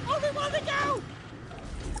well. Only 1 to go.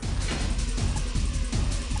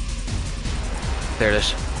 There it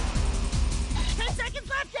is. 10 seconds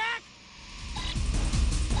left, Jack.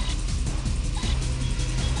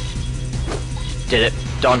 Did it.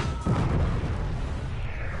 Done.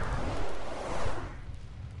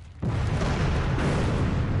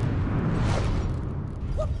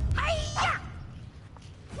 Hi-ya!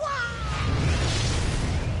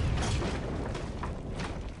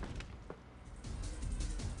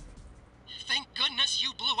 Thank goodness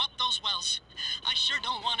you blew up those wells. I sure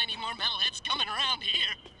don't want any more metalheads coming around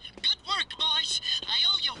here. Good work, boys. I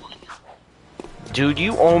owe you one. Dude,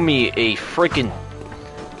 you owe me a freaking,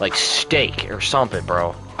 like, steak or something,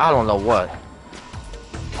 bro. I don't know what.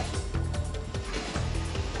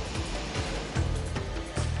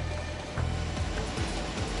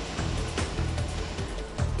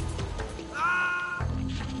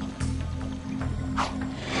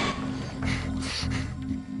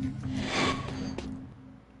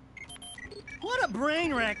 What a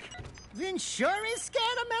brain wreck. Vin sure is scared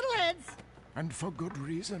of metalheads. And for good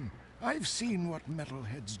reason. I've seen what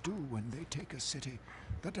metalheads do when they take a city.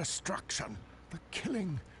 The destruction, the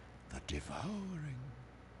killing, the devouring.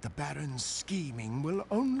 The Baron's scheming will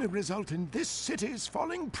only result in this city's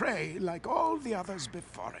falling prey like all the others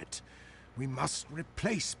before it. We must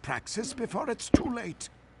replace Praxis before it's too late.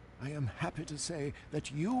 I am happy to say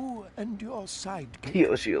that you and your sidekick He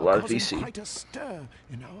owes you a lot are of causing VC. quite a stir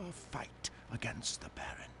in our fight against the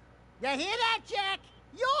Baron. You hear that, Jack?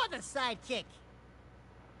 You're the sidekick.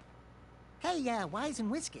 Hey, Wise and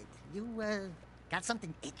Whiskered, you, got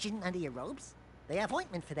something itching under your robes? They have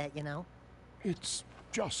ointment for that, you know. It's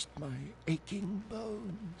just my aching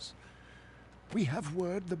bones. We have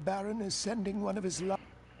word the Baron is sending one of his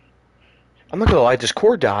I'm not gonna lie, does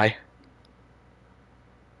Core die?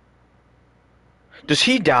 Does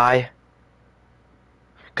he die?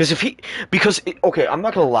 Okay, I'm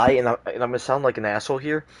not gonna lie, and I'm gonna sound like an asshole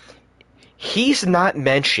here. He's not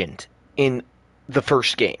mentioned in the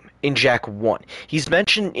first game, in Jack 1. He's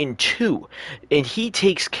mentioned in 2, and he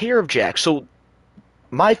takes care of Jack. So,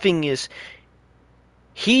 my thing is,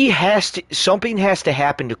 something has to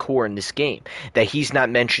happen to Core in this game that he's not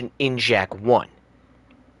mentioned in Jack 1.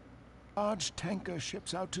 large tanker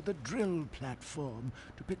ships out to the drill platform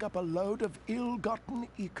to pick up a load of ill-gotten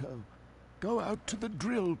eco. Go out to the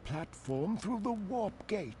drill platform through the warp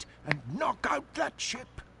gate and knock out that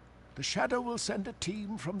ship. The Shadow will send a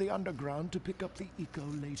team from the underground to pick up the eco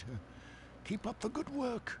later. Keep up the good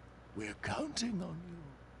work. We're counting on you.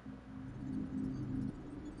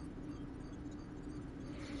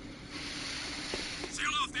 Seal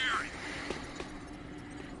off the area.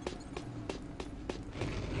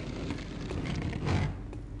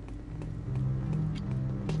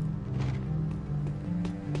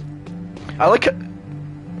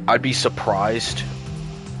 I'd be surprised.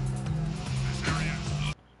 This area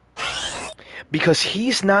Because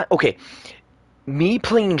he's not okay. Me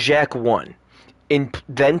playing Jack 1 and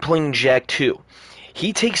then playing Jack 2.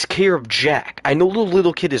 He takes care of Jack. I know the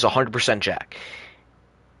little kid is 100% Jack.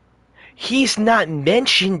 He's not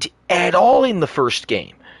mentioned at all in the first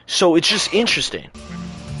game. So it's just interesting.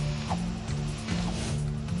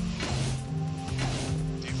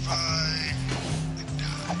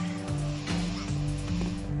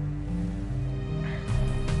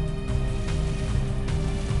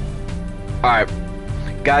 Alright,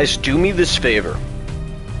 guys, do me this favor.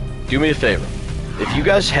 Do me a favor. If you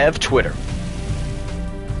guys have Twitter,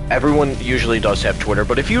 everyone usually does have Twitter,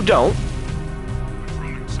 but if you don't,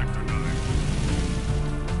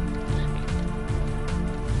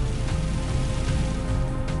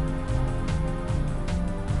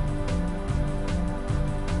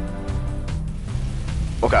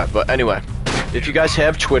 okay, but anyway, if you guys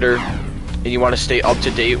have Twitter and you want to stay up to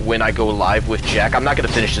date when I go live with Jack, I'm not going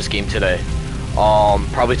to finish this game today.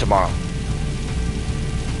 Probably tomorrow.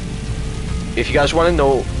 If you guys want to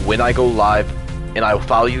know when I go live and I will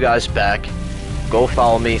follow you guys back, go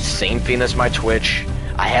follow me. Same thing as my Twitch.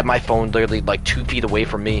 I have my phone literally like 2 feet away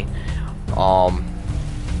from me.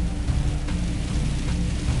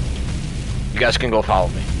 You guys can go follow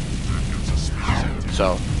me.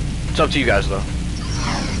 So, it's up to you guys though.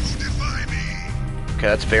 Okay,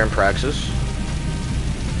 that's fair in praxis.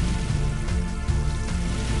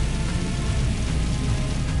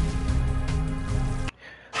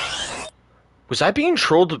 Was I being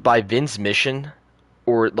trolled by Vin's mission?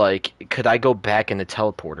 Or, like, could I go back in the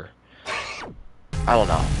teleporter? I don't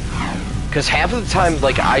know. Because half of the time,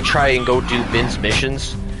 like, I try and go do Vin's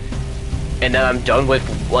missions, and then I'm done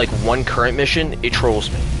with, like, one current mission, it trolls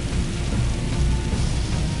me.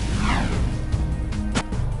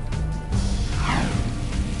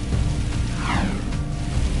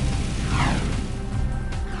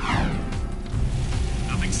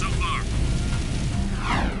 Nothing so far.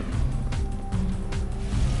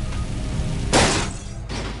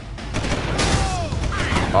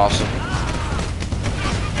 Awesome.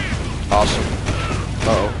 Awesome.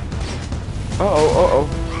 Uh-oh. Uh-oh, uh-oh.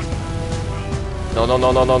 No, no,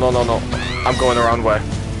 no, no, no, no, no, no. I'm going the wrong way.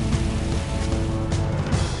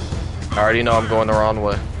 I already know I'm going the wrong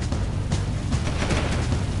way.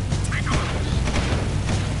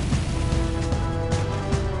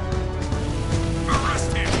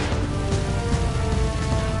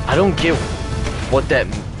 I don't get what that...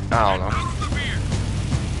 I don't know.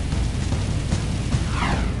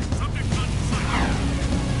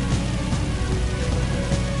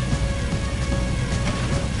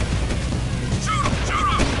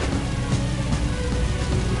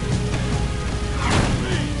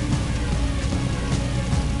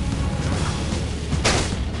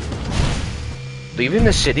 Leaving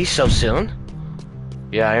the city so soon?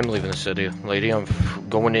 Yeah, I am leaving the city, lady. I'm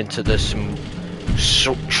going into this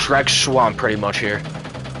Shrek swamp pretty much here.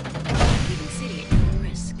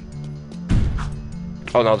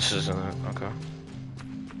 Oh no, this isn't it. Okay.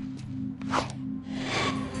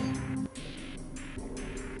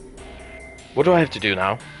 What do I have to do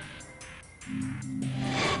now?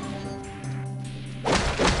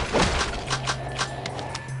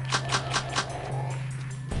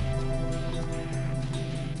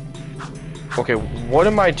 Okay, what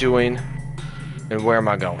am I doing and where am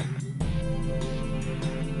I going?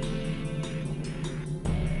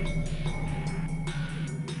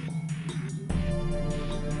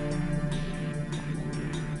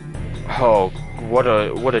 Oh, what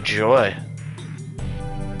a joy.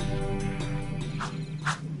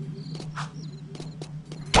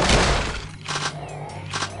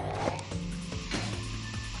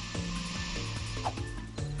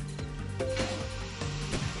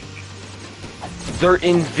 They're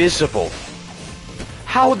invisible.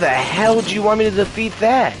 How the hell do you want me to defeat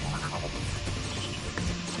that?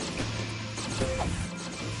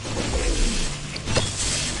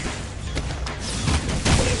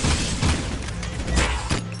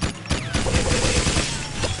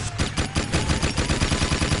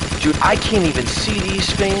 Dude, I can't even see these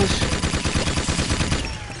things.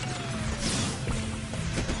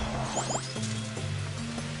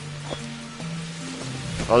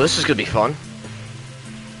 Oh, this is gonna be fun.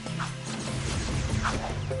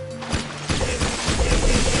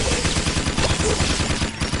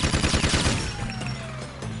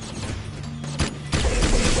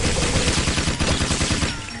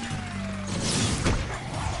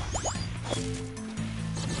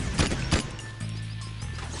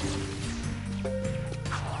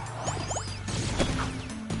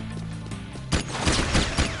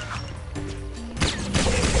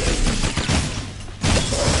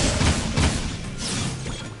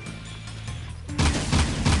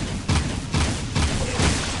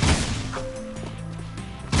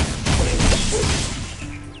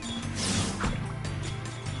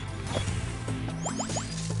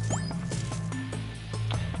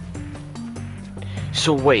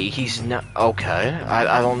 So wait, he's not... Okay,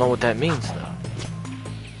 I don't know what that means, though.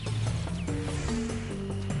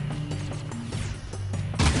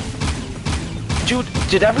 Dude,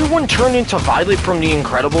 did everyone turn into Violet from The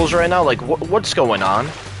Incredibles right now? Like, what's going on?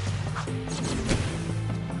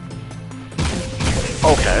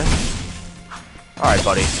 Okay. Alright,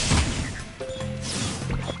 buddy.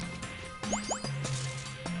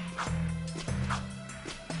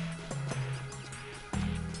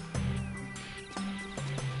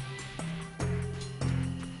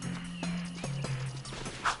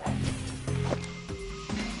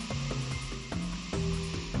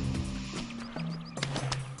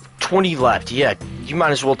 $20 left. Yeah, you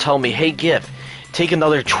might as well tell me, hey, Gif, take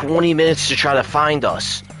another 20 minutes to try to find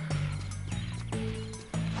us.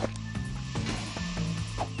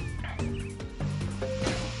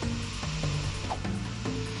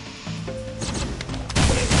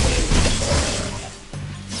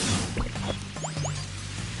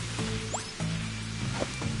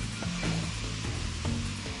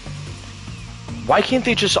 Why can't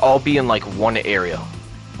they just all be in, like, one area?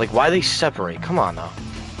 Like, why they separate? Come on, now.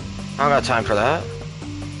 I don't got time for that.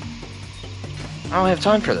 I don't have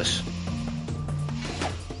time for this.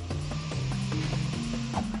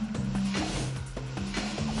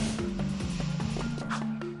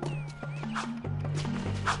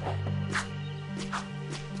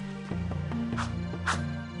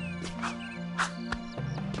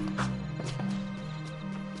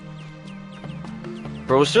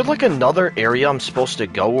 Bro, is there like another area I'm supposed to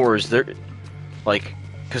go, or is there, like,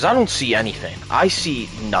 because I don't see anything. I see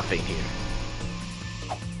nothing here.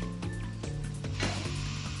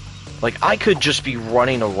 Like, I could just be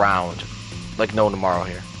running around like no tomorrow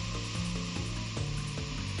here.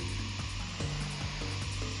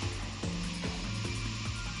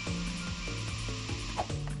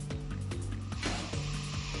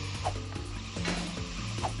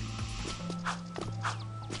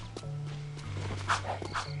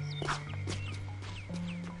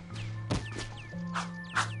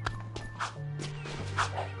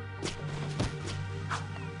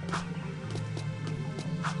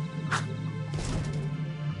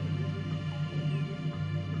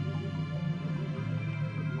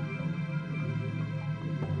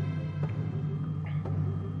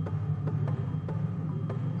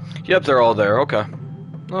 Yep, they're all there. Okay.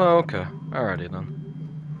 Oh, okay. Alrighty then.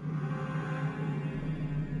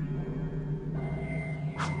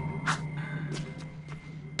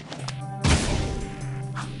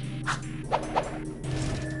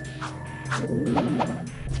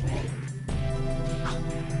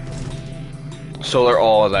 So they're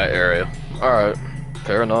all in that area. Alright.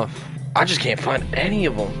 Fair enough. I just can't find any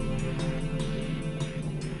of them.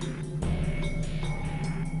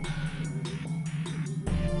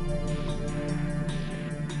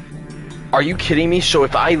 Are you kidding me? So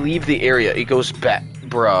if I leave the area, it goes back.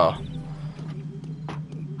 Bruh.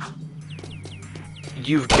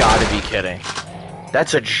 You've got to be kidding.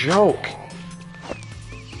 That's a joke.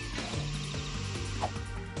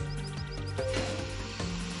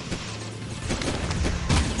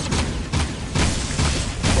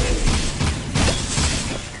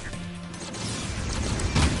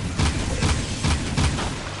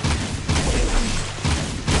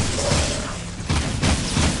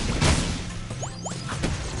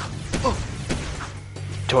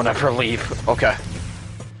 Don't ever leave. Okay.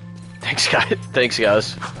 Thanks, guys. Thanks,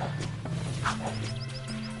 guys.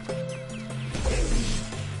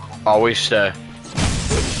 Always stay.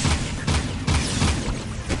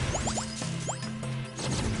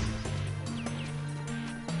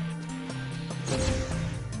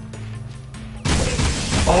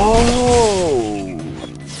 Oh.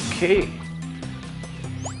 Okay.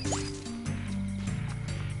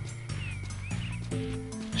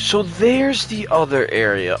 So there's the other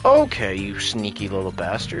area. Okay, you sneaky little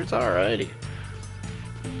bastards. Alrighty.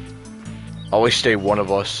 Always stay one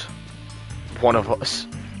of us. One of us.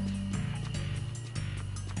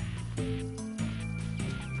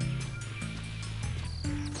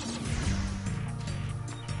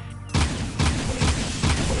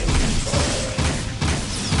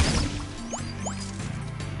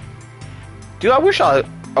 Dude, I wish I...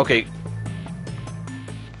 Okay.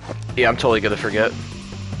 Yeah, I'm totally gonna forget.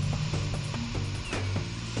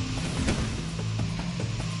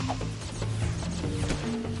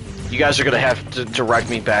 You guys are gonna have to direct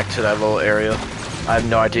me back to that little area. I have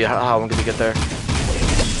no idea how I'm gonna get there.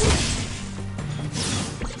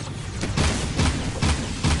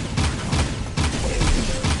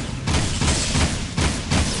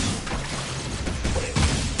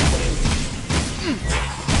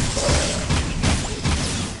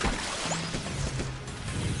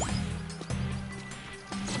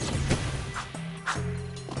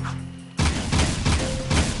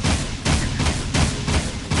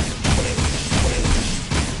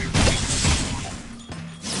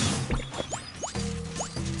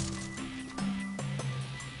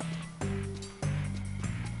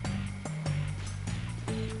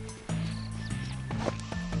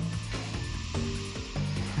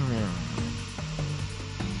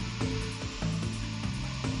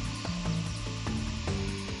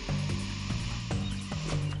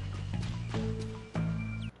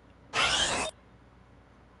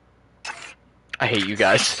 I hate you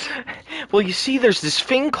guys. Well, you see, there's this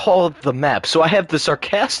thing called the map. So I have the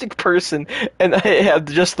sarcastic person, and I have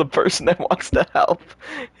just the person that wants to help.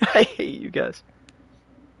 I hate you guys.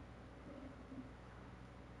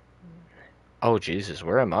 Oh, Jesus,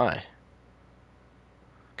 where am I?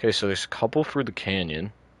 Okay, so there's a couple through the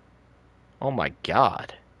canyon. Oh my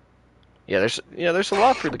God. Yeah, there's a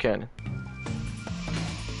lot through the canyon.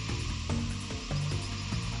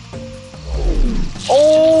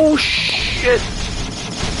 Oh shit!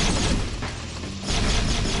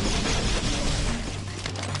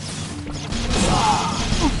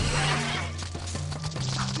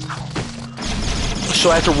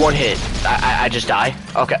 So after one hit, I just die?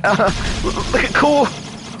 Okay. Look at cool!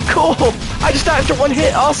 Cool! I just died after one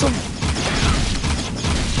hit, awesome!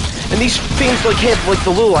 And these things like have like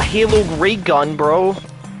the little Halo ray gun, bro.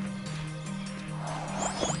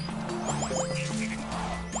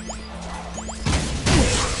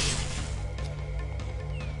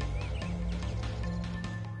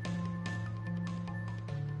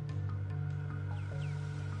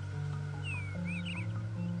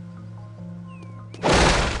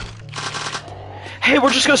 Hey,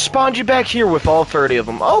 we're just gonna spawn you back here with all 30 of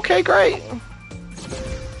them. Okay, great.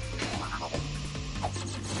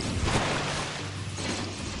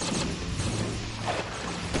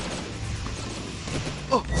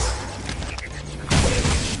 Oh.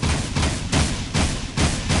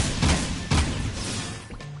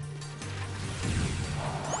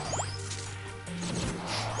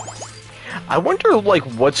 I wonder, like,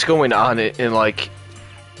 what's going on in like,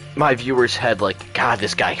 my viewer's head. Like, God,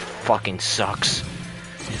 this guy fucking sucks.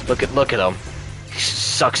 Look at him. He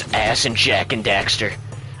sucks ass in Jack and Daxter.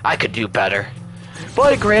 I could do better.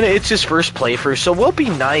 But granted, it's his first playthrough, so we'll be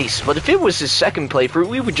nice. But if it was his second playthrough,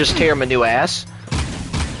 we would just tear him a new ass.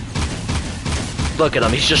 Look at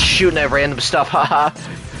him. He's just shooting at random stuff. Haha.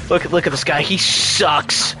 Look at this guy. He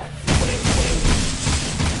sucks.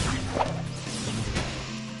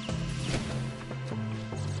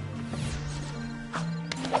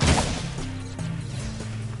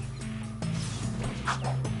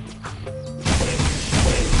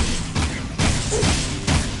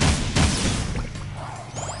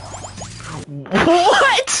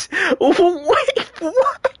 What? Wait,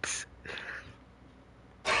 what?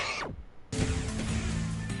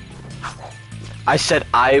 I said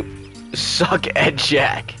I suck at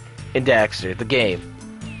Jack and Daxter, the game.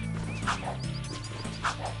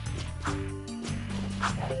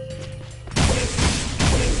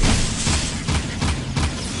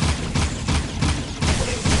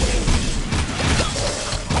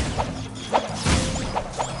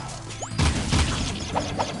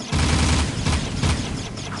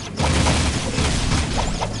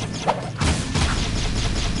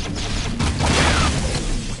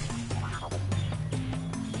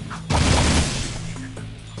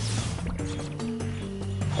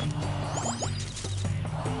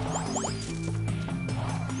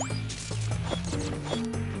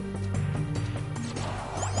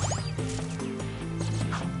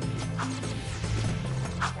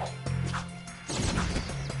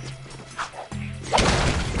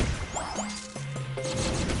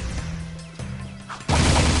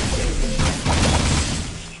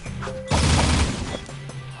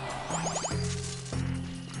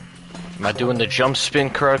 Am I doing the jump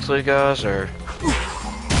spin correctly, guys, or?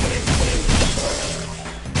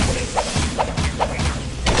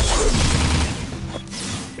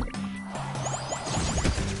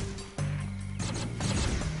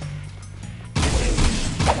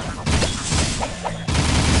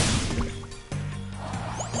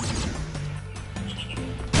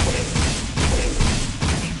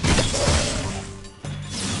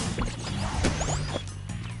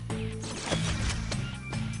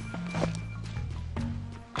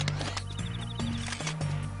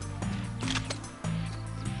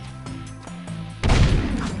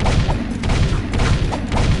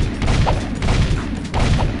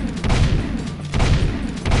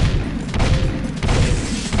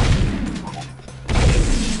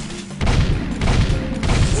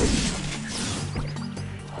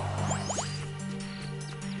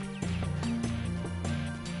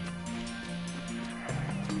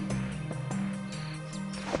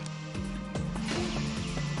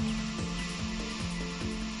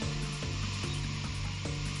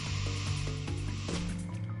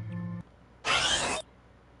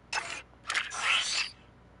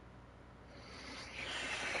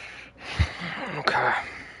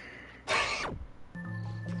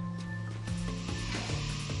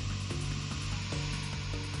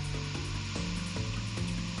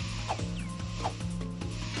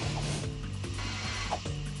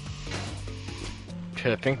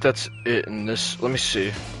 Okay, I think that's it in this. Let me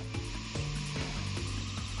see.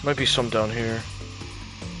 Might be some down here.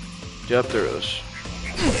 Yep, there is.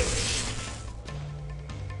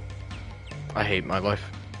 I hate my life.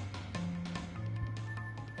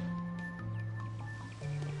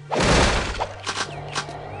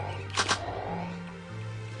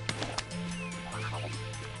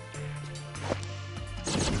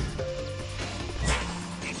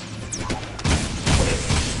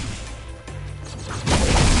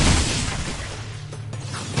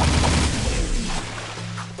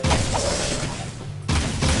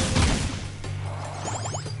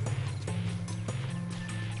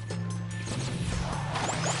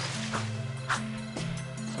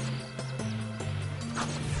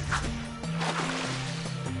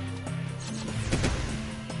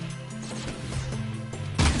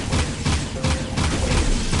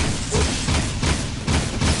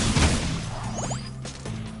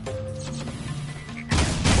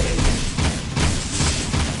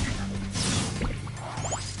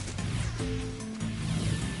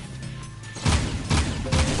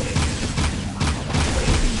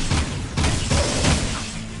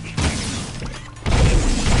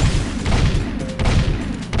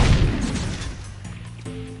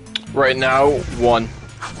 Right now, 1.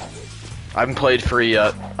 I haven't played 3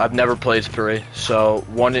 yet. I've never played 3, so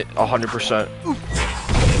 1 100%.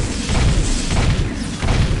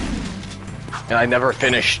 And I never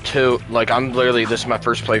finished 2. Like, I'm literally, this is my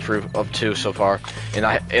first playthrough of 2 so far, and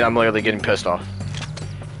I'm literally getting pissed off.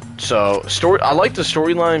 So, I like the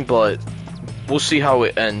storyline, but we'll see how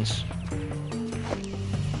it ends.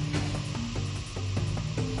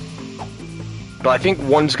 But I think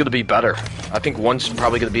 1's gonna be better. I think 1's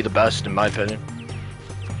probably gonna be the best, in my opinion.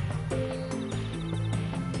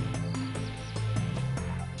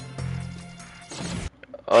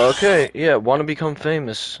 Okay, yeah, want to become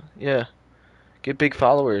famous. Yeah. Get big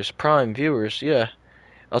followers, Prime, viewers, yeah.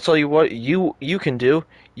 I'll tell you what you can do.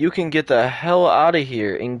 You can get the hell out of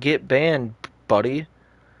here and get banned, buddy.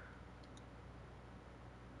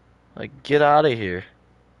 Like, get out of here.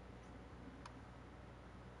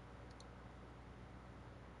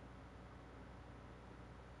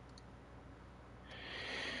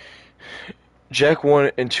 Jack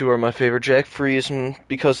 1 and 2 are my favorite. Jack 3 is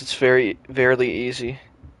because it's very easy.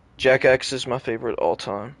 Jack X is my favorite all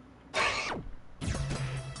time.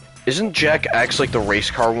 Isn't Jack X like the race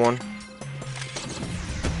car one?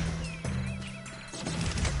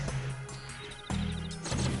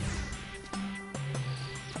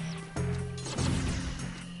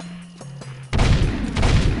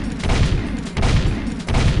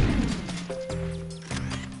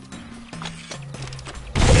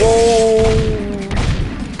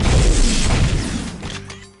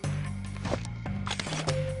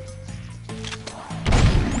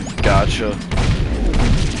 Gotcha.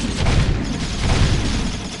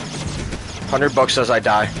 $100 says I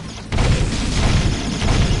die.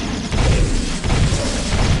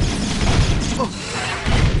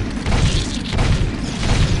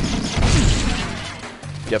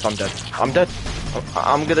 Yep, I'm dead. I'm dead.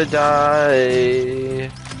 I'm gonna die.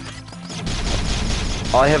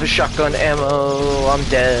 All I have is shotgun ammo. I'm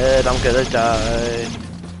dead. I'm gonna die.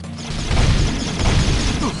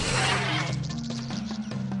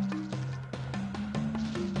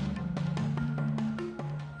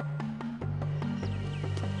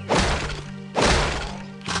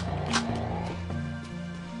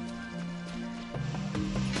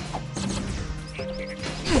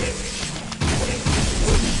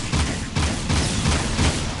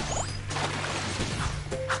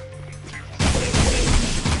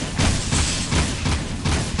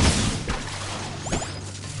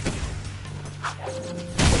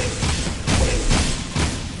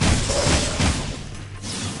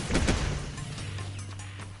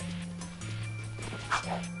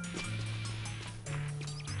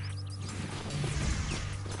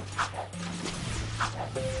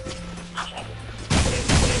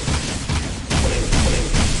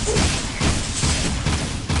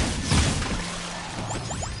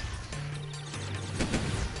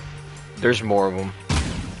 There's more of them.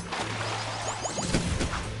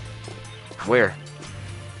 Where?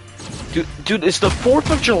 Dude, is the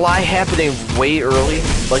 4th of July happening way early?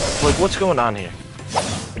 Like what's going on here?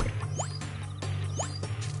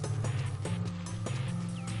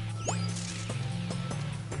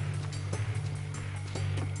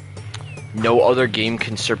 No other game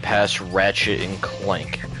can surpass Ratchet and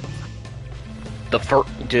Clank. The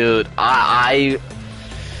first, dude, I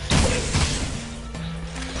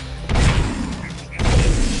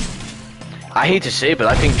hate to say it, but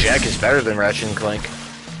I think Jack is better than Ratchet and Clank.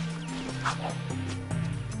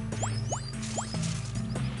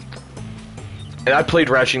 And I played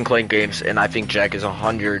Ratchet and Clank games, and I think Jack is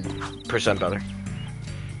 100% better.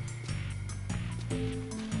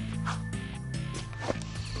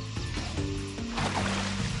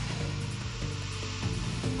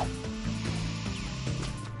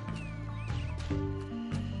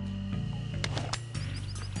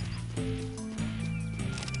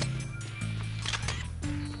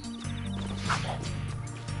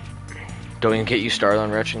 Don't even get you started on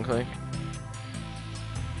Ratchet and Clank.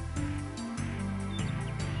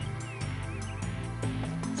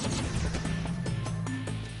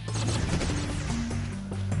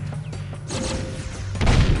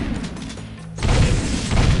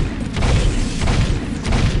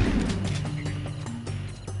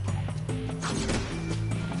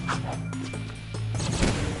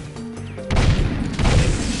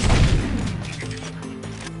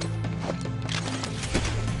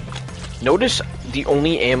 Notice the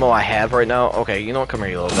only ammo I have right now. Okay, you know what? Come here,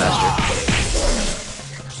 you little bastard.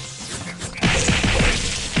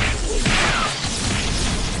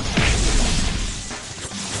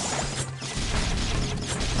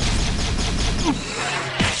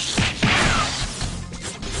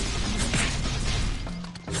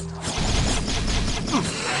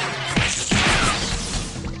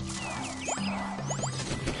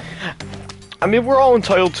 I mean, we're all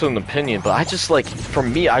entitled to an opinion, but I just, like, for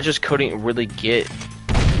me, I just couldn't really get...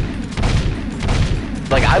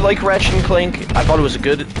 Like, I like Ratchet and Clank. I thought it was a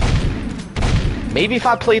good... Maybe if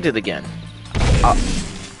I played it again.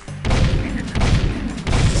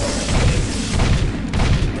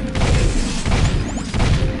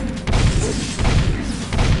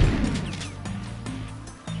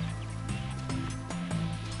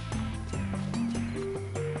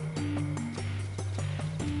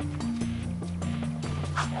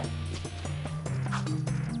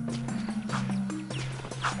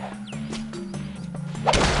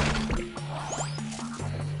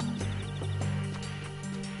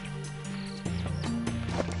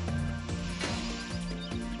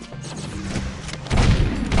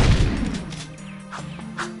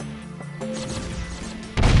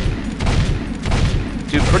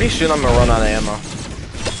 Dude, pretty soon I'm gonna run out of ammo.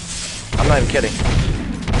 I'm not even kidding.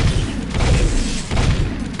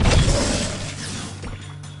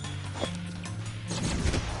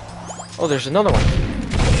 Oh, there's another one.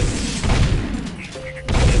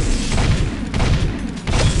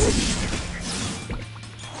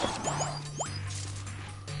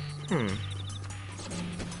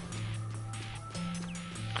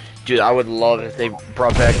 Dude, I would love if they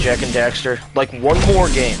brought back Jak and Daxter. Like, one more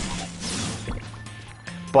game.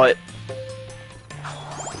 But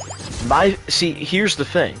see, here's the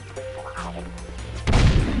thing.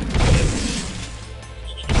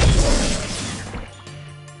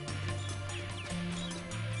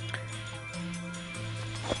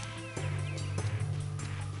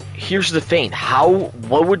 Here's the thing.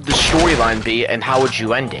 What would the storyline be, and how would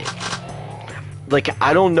you end it? Like,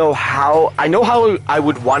 I don't know how. I know how I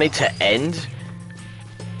would want it to end,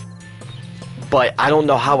 but I don't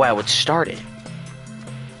know how I would start it.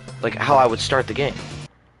 Like, how I would start the game.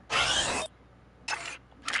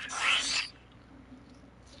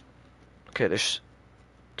 Okay, there's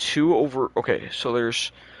 2 over... Okay, so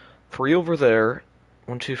there's 3 over there.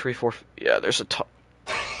 1, 2, 3, 4... Yeah, there's a ton.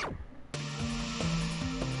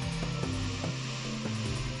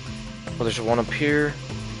 Oh, there's 1 up here.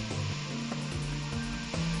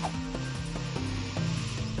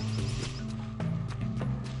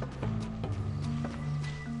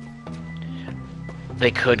 They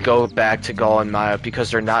could go back to Gaul and Maya because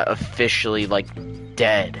they're not officially, like,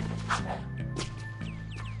 dead.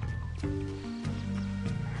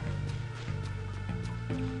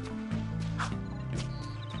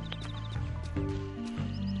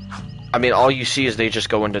 I mean, all you see is they just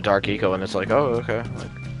go into Dark Eco and it's like, oh, okay. Like,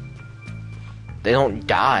 they don't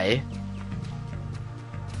die.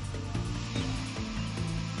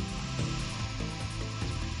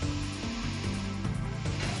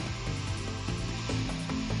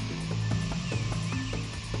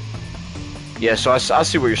 Yeah, so I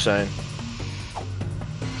see what you're saying.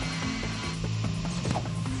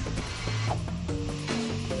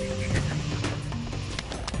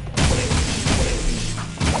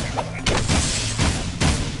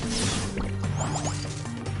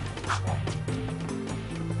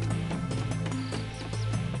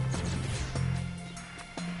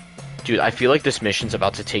 Dude, I feel like this mission's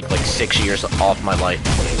about to take like 6 years off my life.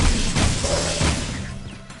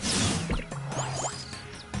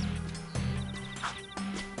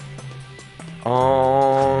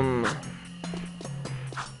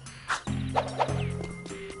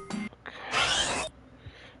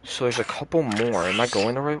 So there's a couple more. Am I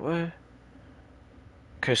going the right way?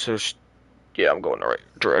 Okay, so yeah, I'm going the right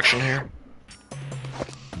direction here.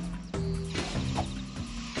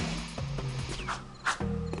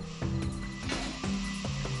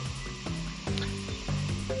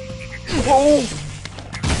 Whoa!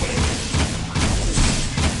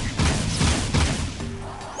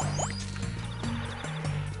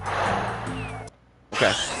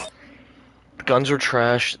 Okay. Guns are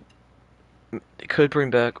trash. They could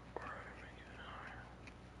bring back.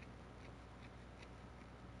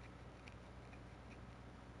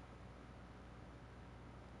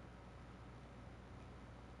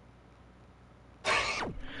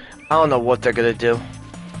 I don't know what they're gonna do.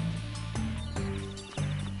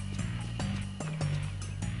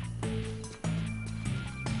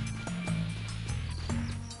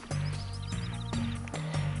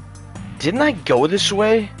 Didn't I go this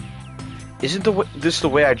way? Isn't this the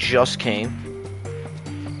way I just came?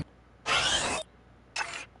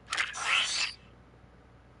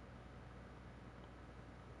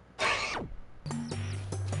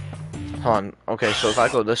 Hold on. Okay, so if I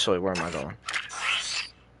go this way, where am I going?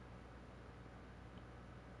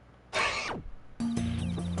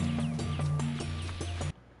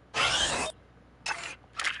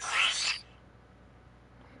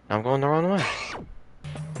 I'm going the wrong way.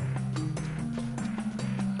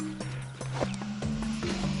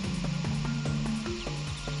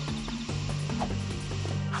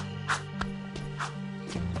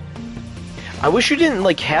 I wish you didn't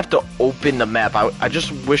like have to open the map. I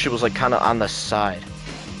just wish it was like kind of on the side.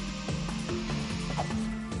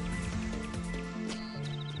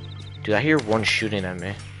 Dude, I hear one shooting at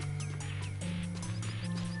me.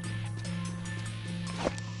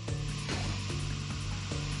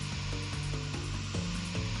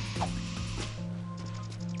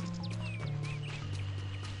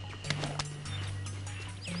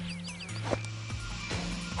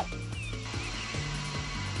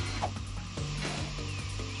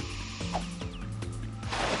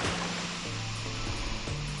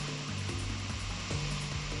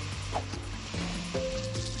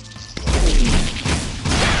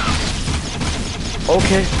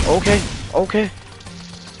 Okay.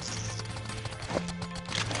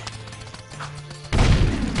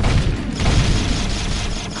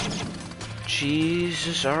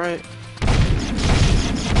 Jesus, alright.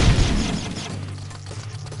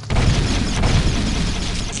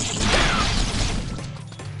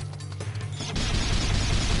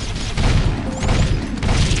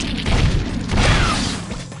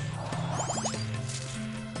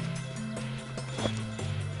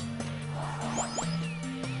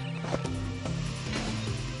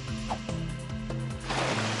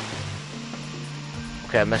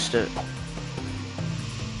 Okay, I missed it.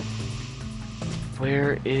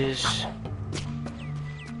 Where is...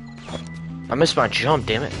 I missed my jump,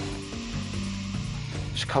 damn it.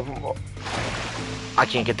 There's a couple more. I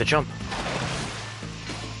can't get the jump.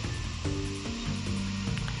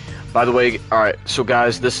 By the way, alright, so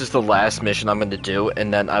guys, this is the last mission I'm going to do,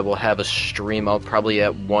 and then I will have a stream up probably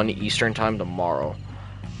at 1 Eastern time tomorrow.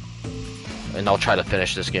 And I'll try to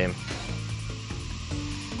finish this game.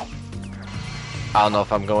 I don't know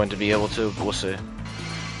if I'm going to be able to, but we'll see.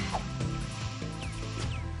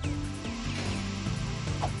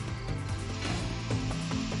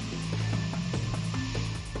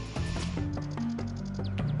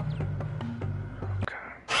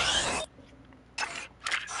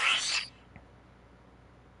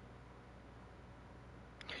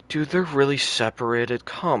 Dude, they're really separated.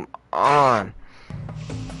 Come on.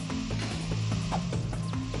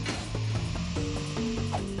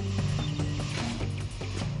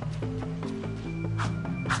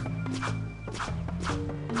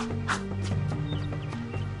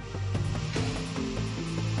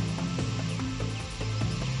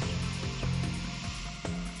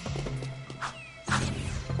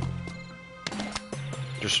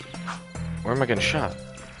 Just, where am I getting shot?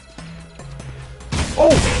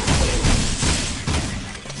 Oh!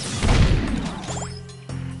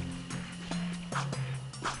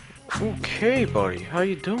 Okay, buddy, how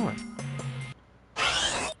you doing?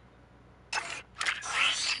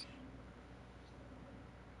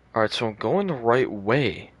 Alright, so I'm going the right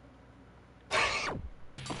way.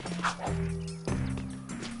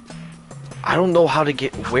 I don't know how to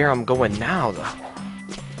get where I'm going now, though.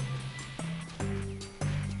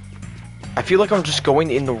 I feel like I'm just going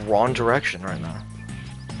in the wrong direction right now.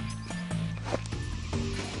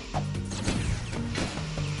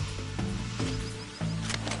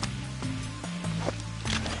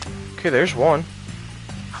 Okay, there's one.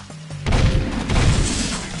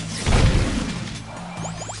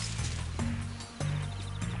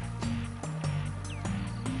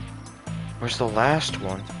 Where's the last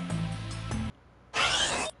one?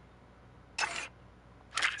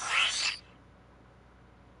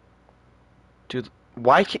 Dude,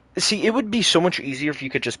 why can't... See, it would be so much easier if you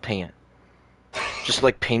could just paint. Just,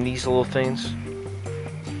 like, paint these little things.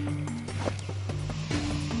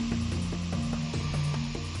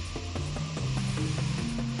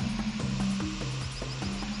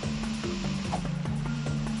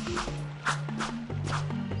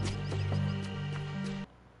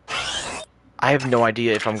 I have no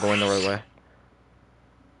idea if I'm going the right way.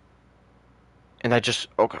 And I just...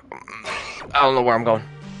 Okay. I don't know where I'm going.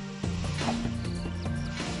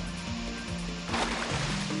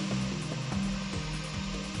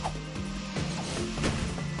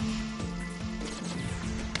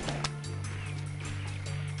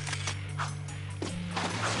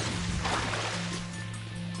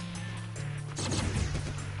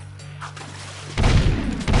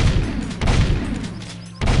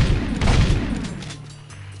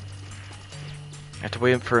 I have to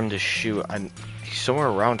wait for him to shoot. He's somewhere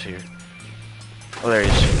around here. Oh, there he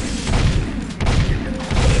is.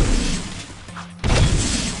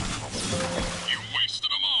 You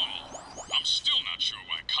wasted them all. I'm still not sure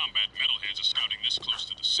why combat metalheads are scouting this close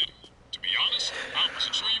to the city. To be honest, I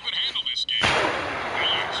wasn't sure you could handle this game.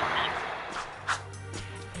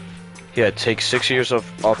 Yeah, take 6 years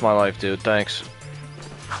off my life, dude. Thanks.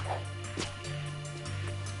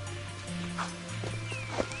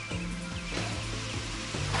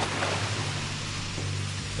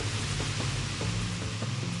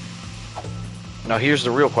 Now here's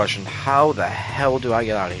the real question. How the hell do I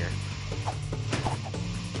get out of here?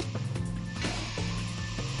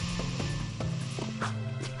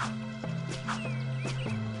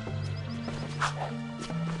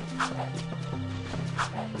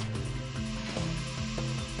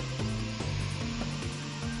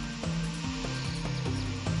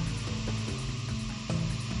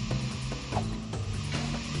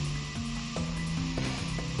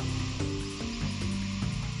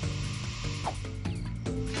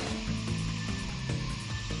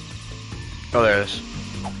 Oh, there it is.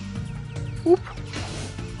 Whoop.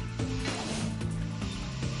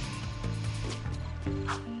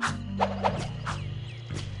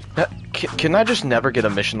 Can I just never get a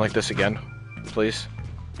mission like this again, please?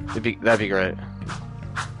 That'd be great.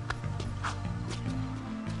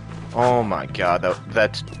 Oh my god,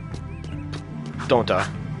 that's... Don't die.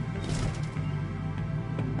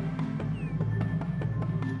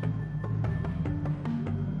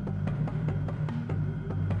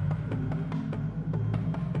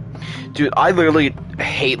 Dude, I literally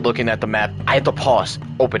hate looking at the map. I have to pause,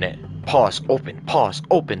 open it, pause,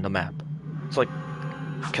 open the map. It's like,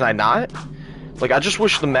 can I not? Like, I just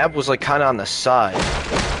wish the map was like kind of on the side.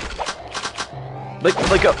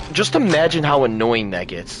 Just imagine how annoying that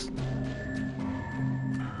gets.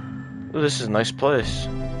 Ooh, this is a nice place.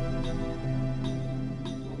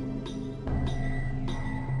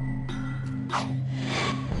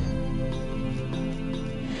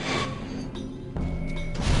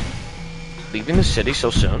 Leaving the city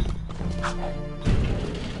so soon?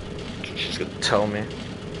 She's gonna tell me.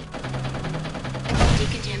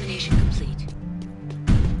 Decontamination complete.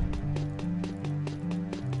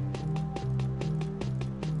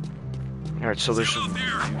 Alright, so there's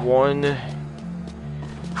one...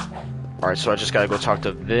 Alright, so I just gotta go talk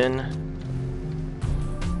to Vin.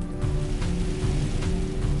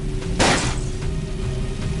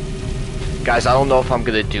 Guys, I don't know if I'm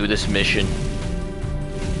gonna do this mission.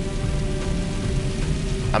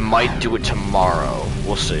 I might do it tomorrow.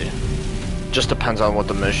 We'll see. Just depends on what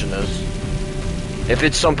the mission is. If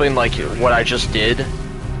it's something like what I just did...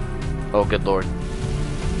 Oh, good lord.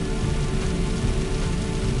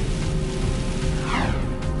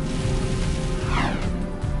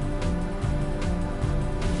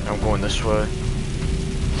 I'm going this way.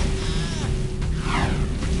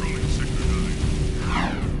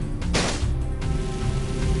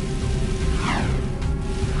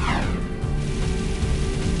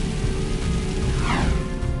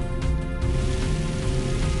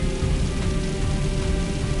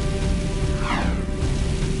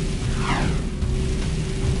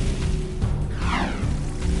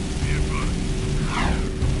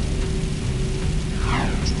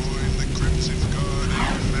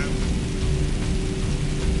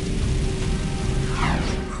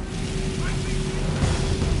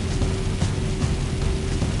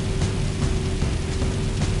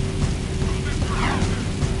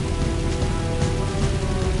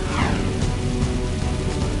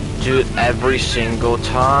 Dude, every single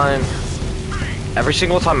time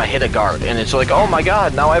I hit a guard, and it's like, oh my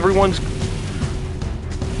god, now everyone's...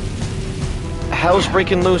 hell's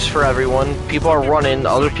breaking loose for everyone. People are running.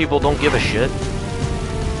 Other people don't give a shit.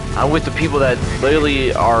 I'm with the people that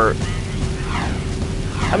literally are...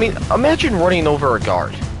 I mean, imagine running over a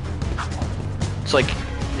guard. It's like,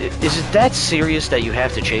 is it that serious that you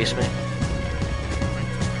have to chase me?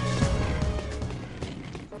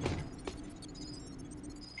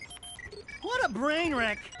 What a brain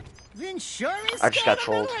wreck! Vin sure is I just got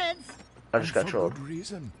scared of trolled. metalheads. I just got For trolled. good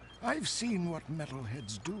reason. I've seen what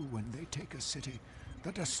metalheads do when they take a city.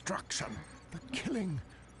 The destruction, the killing,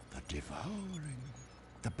 the devouring.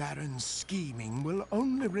 The Baron's scheming will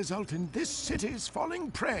only result in this city's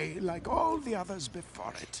falling prey like all the others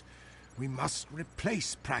before it. We must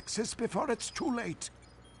replace Praxis before it's too late.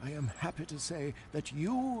 I am happy to say that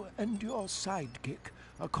you and your sidekick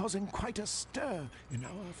are causing quite a stir in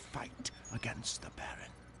our fight against the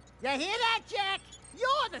Baron. You hear that, Jack?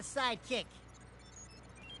 You're the sidekick.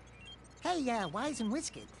 Hey, Wise and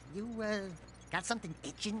Whiskered, you, got something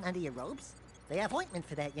itching under your robes? They have ointment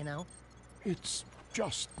for that, you know. It's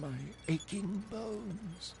just my aching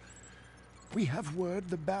bones. We have word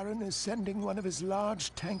the Baron is sending one of his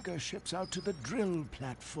large tanker ships out to the drill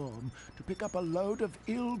platform to pick up a load of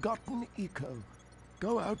ill-gotten eco.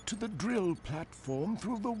 Go out to the drill platform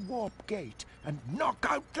through the warp gate and knock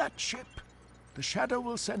out that ship. The Shadow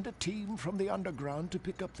will send a team from the underground to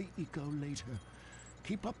pick up the eco later.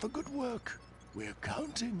 Keep up the good work. We're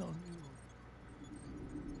counting on you.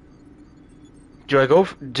 Do I go?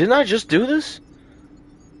 Didn't I just do this?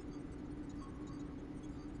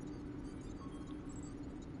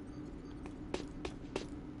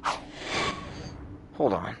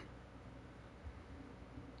 Hold on.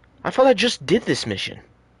 I thought I just did this mission.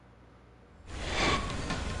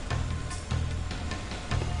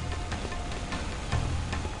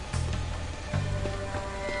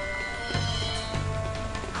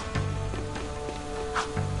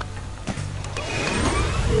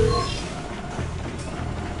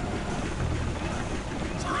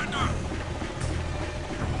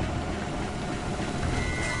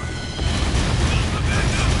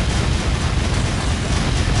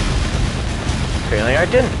 Apparently I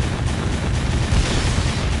didn't.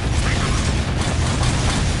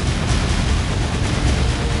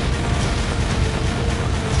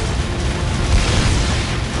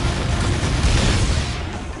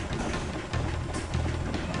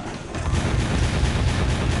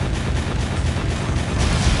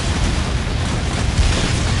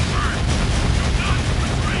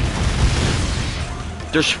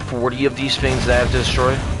 There's 40 of these things that I have to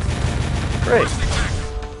destroy? Great.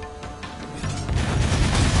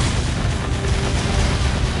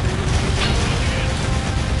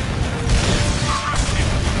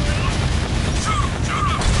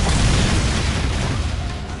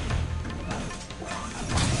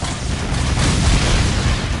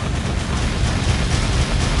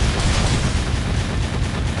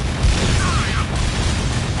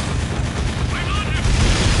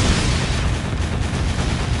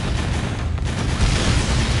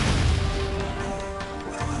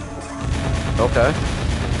 Okay.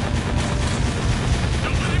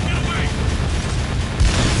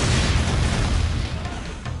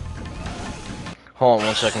 Hold on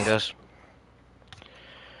 1 second, guys.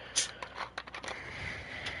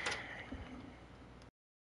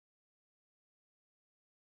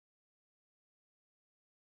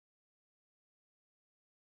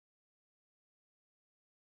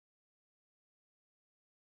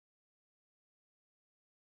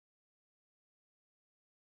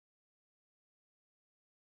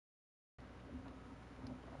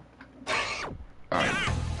 Alright.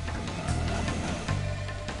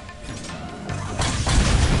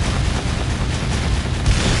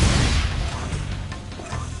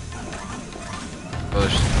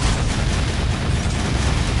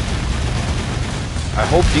 I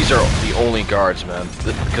hope these are the only guards, man,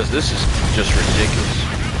 because this is just ridiculous.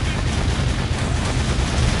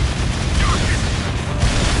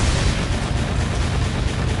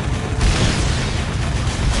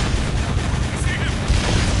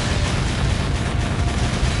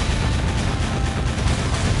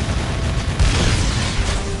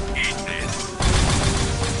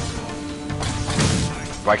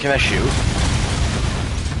 Why can't I shoot?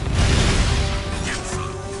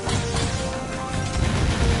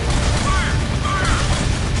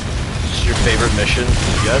 This is your favorite mission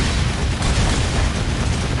yet?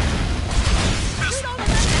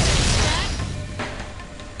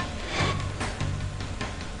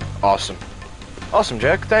 Awesome. Awesome,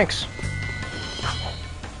 Jack. Thanks.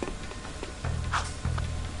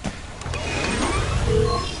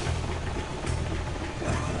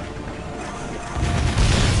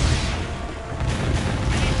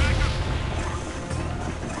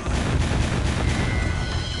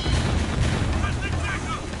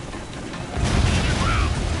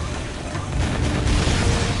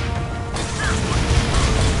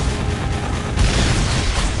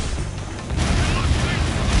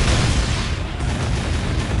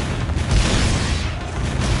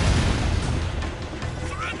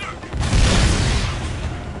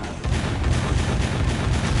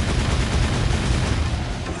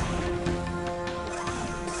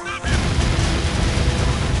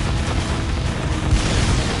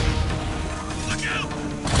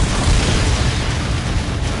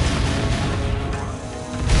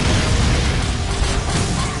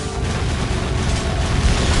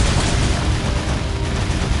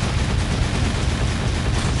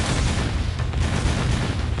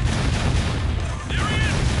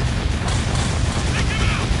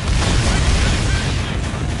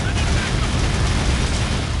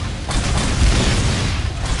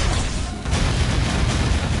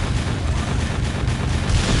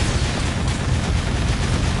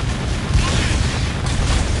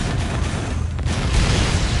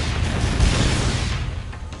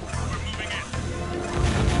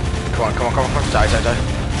 Come on, come on, come on, come on. Die, die, die.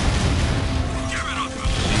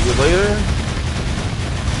 See you later.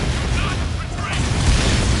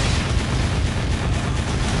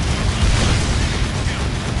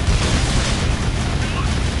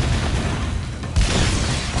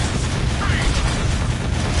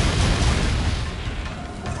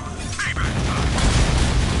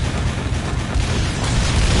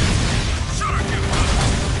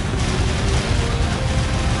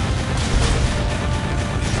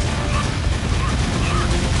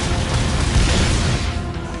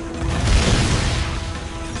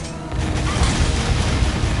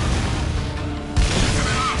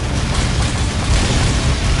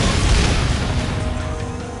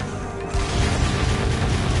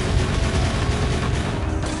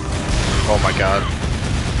 Oh my god.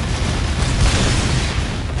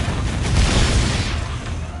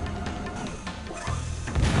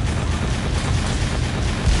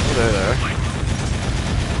 Oh, there.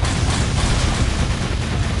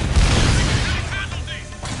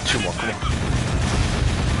 Two more, come on.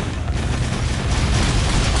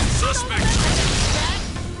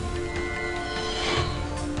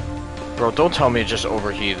 Bro, don't tell me it just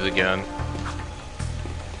overheated again.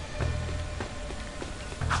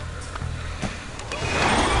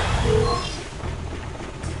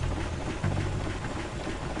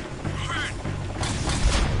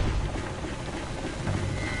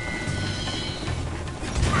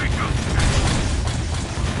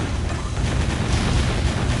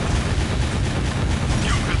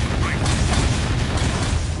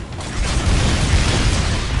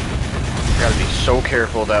 Gotta be so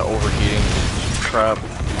careful of that overheating crap.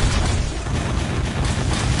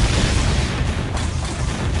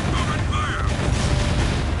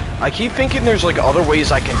 I keep thinking there's like other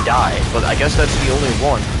ways I can die, but I guess that's the only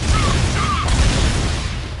one.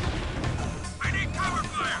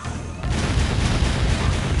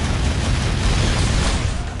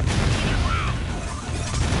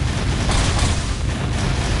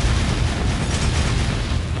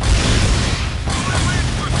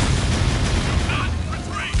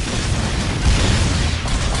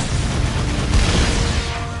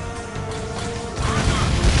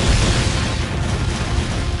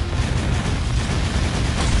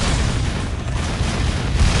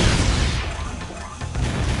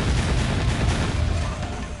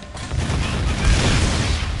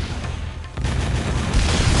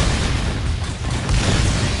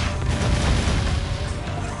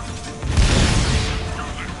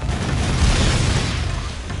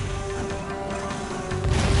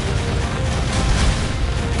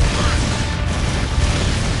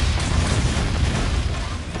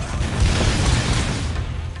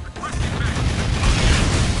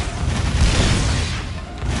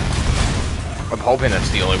 I'm hoping that's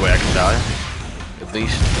the only way I can die. At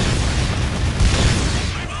least.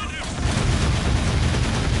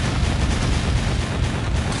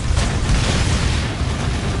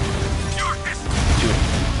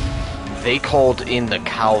 Dude, they called in the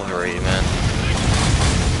cavalry, man.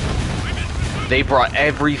 They brought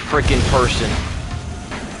every freaking person.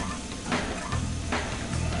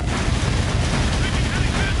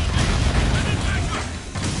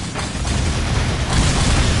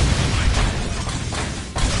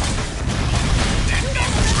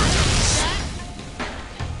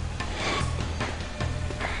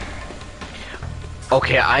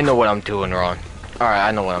 Okay, I know what I'm doing wrong. Alright,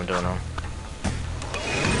 I know what I'm doing wrong.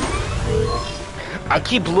 I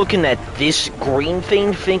keep looking at this green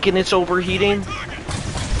thing thinking it's overheating,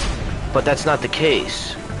 but that's not the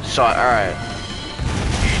case. So, alright.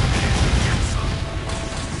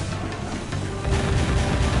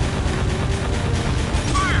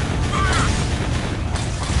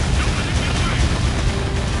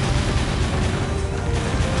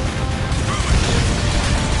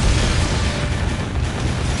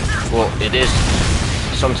 Well, it is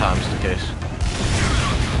sometimes the case.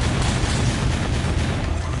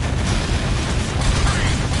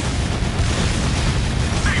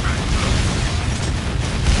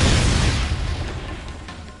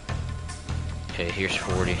 Okay, here's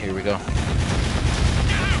 40. Here we go.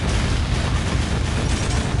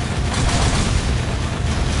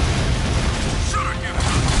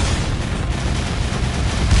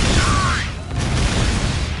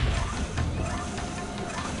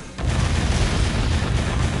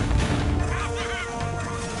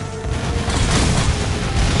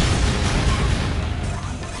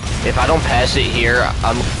 If I don't pass it here,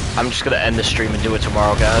 I'm just gonna end the stream and do it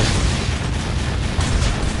tomorrow, guys.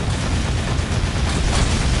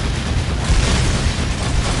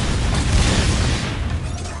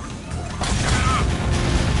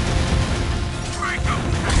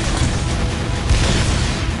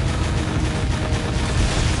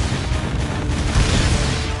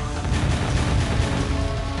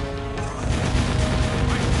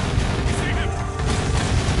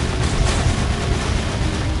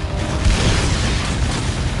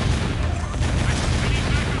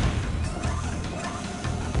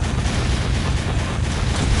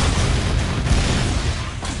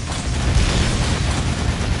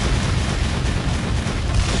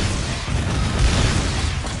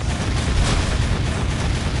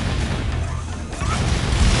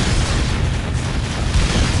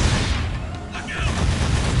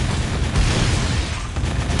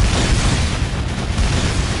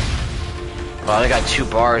 got 2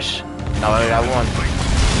 bars. Now I got 1.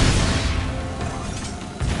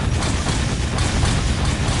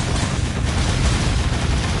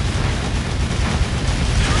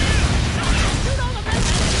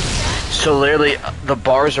 So literally, the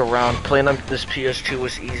bars around playing on this PS2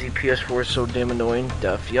 was easy. PS4 is so damn annoying.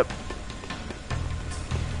 Def, yep.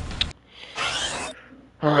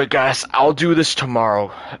 Alright guys, I'll do this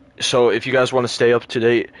tomorrow. So if you guys want to stay up to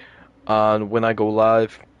date on when I go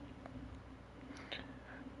live,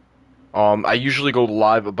 I usually go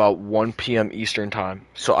live about 1 p.m. Eastern time.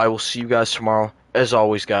 So I will see you guys tomorrow. As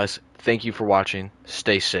always guys, thank you for watching.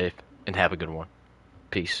 Stay safe and have a good one.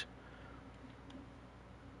 Peace.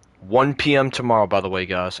 1 p.m. tomorrow, by the way,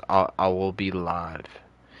 guys. I will be live.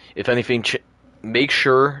 If anything, make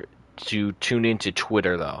sure to tune into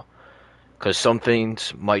Twitter, though, because some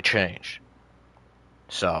things might change.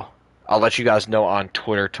 So, I'll let you guys know on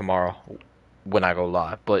Twitter tomorrow when I go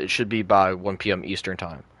live, but it should be by 1 p.m. Eastern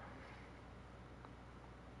time.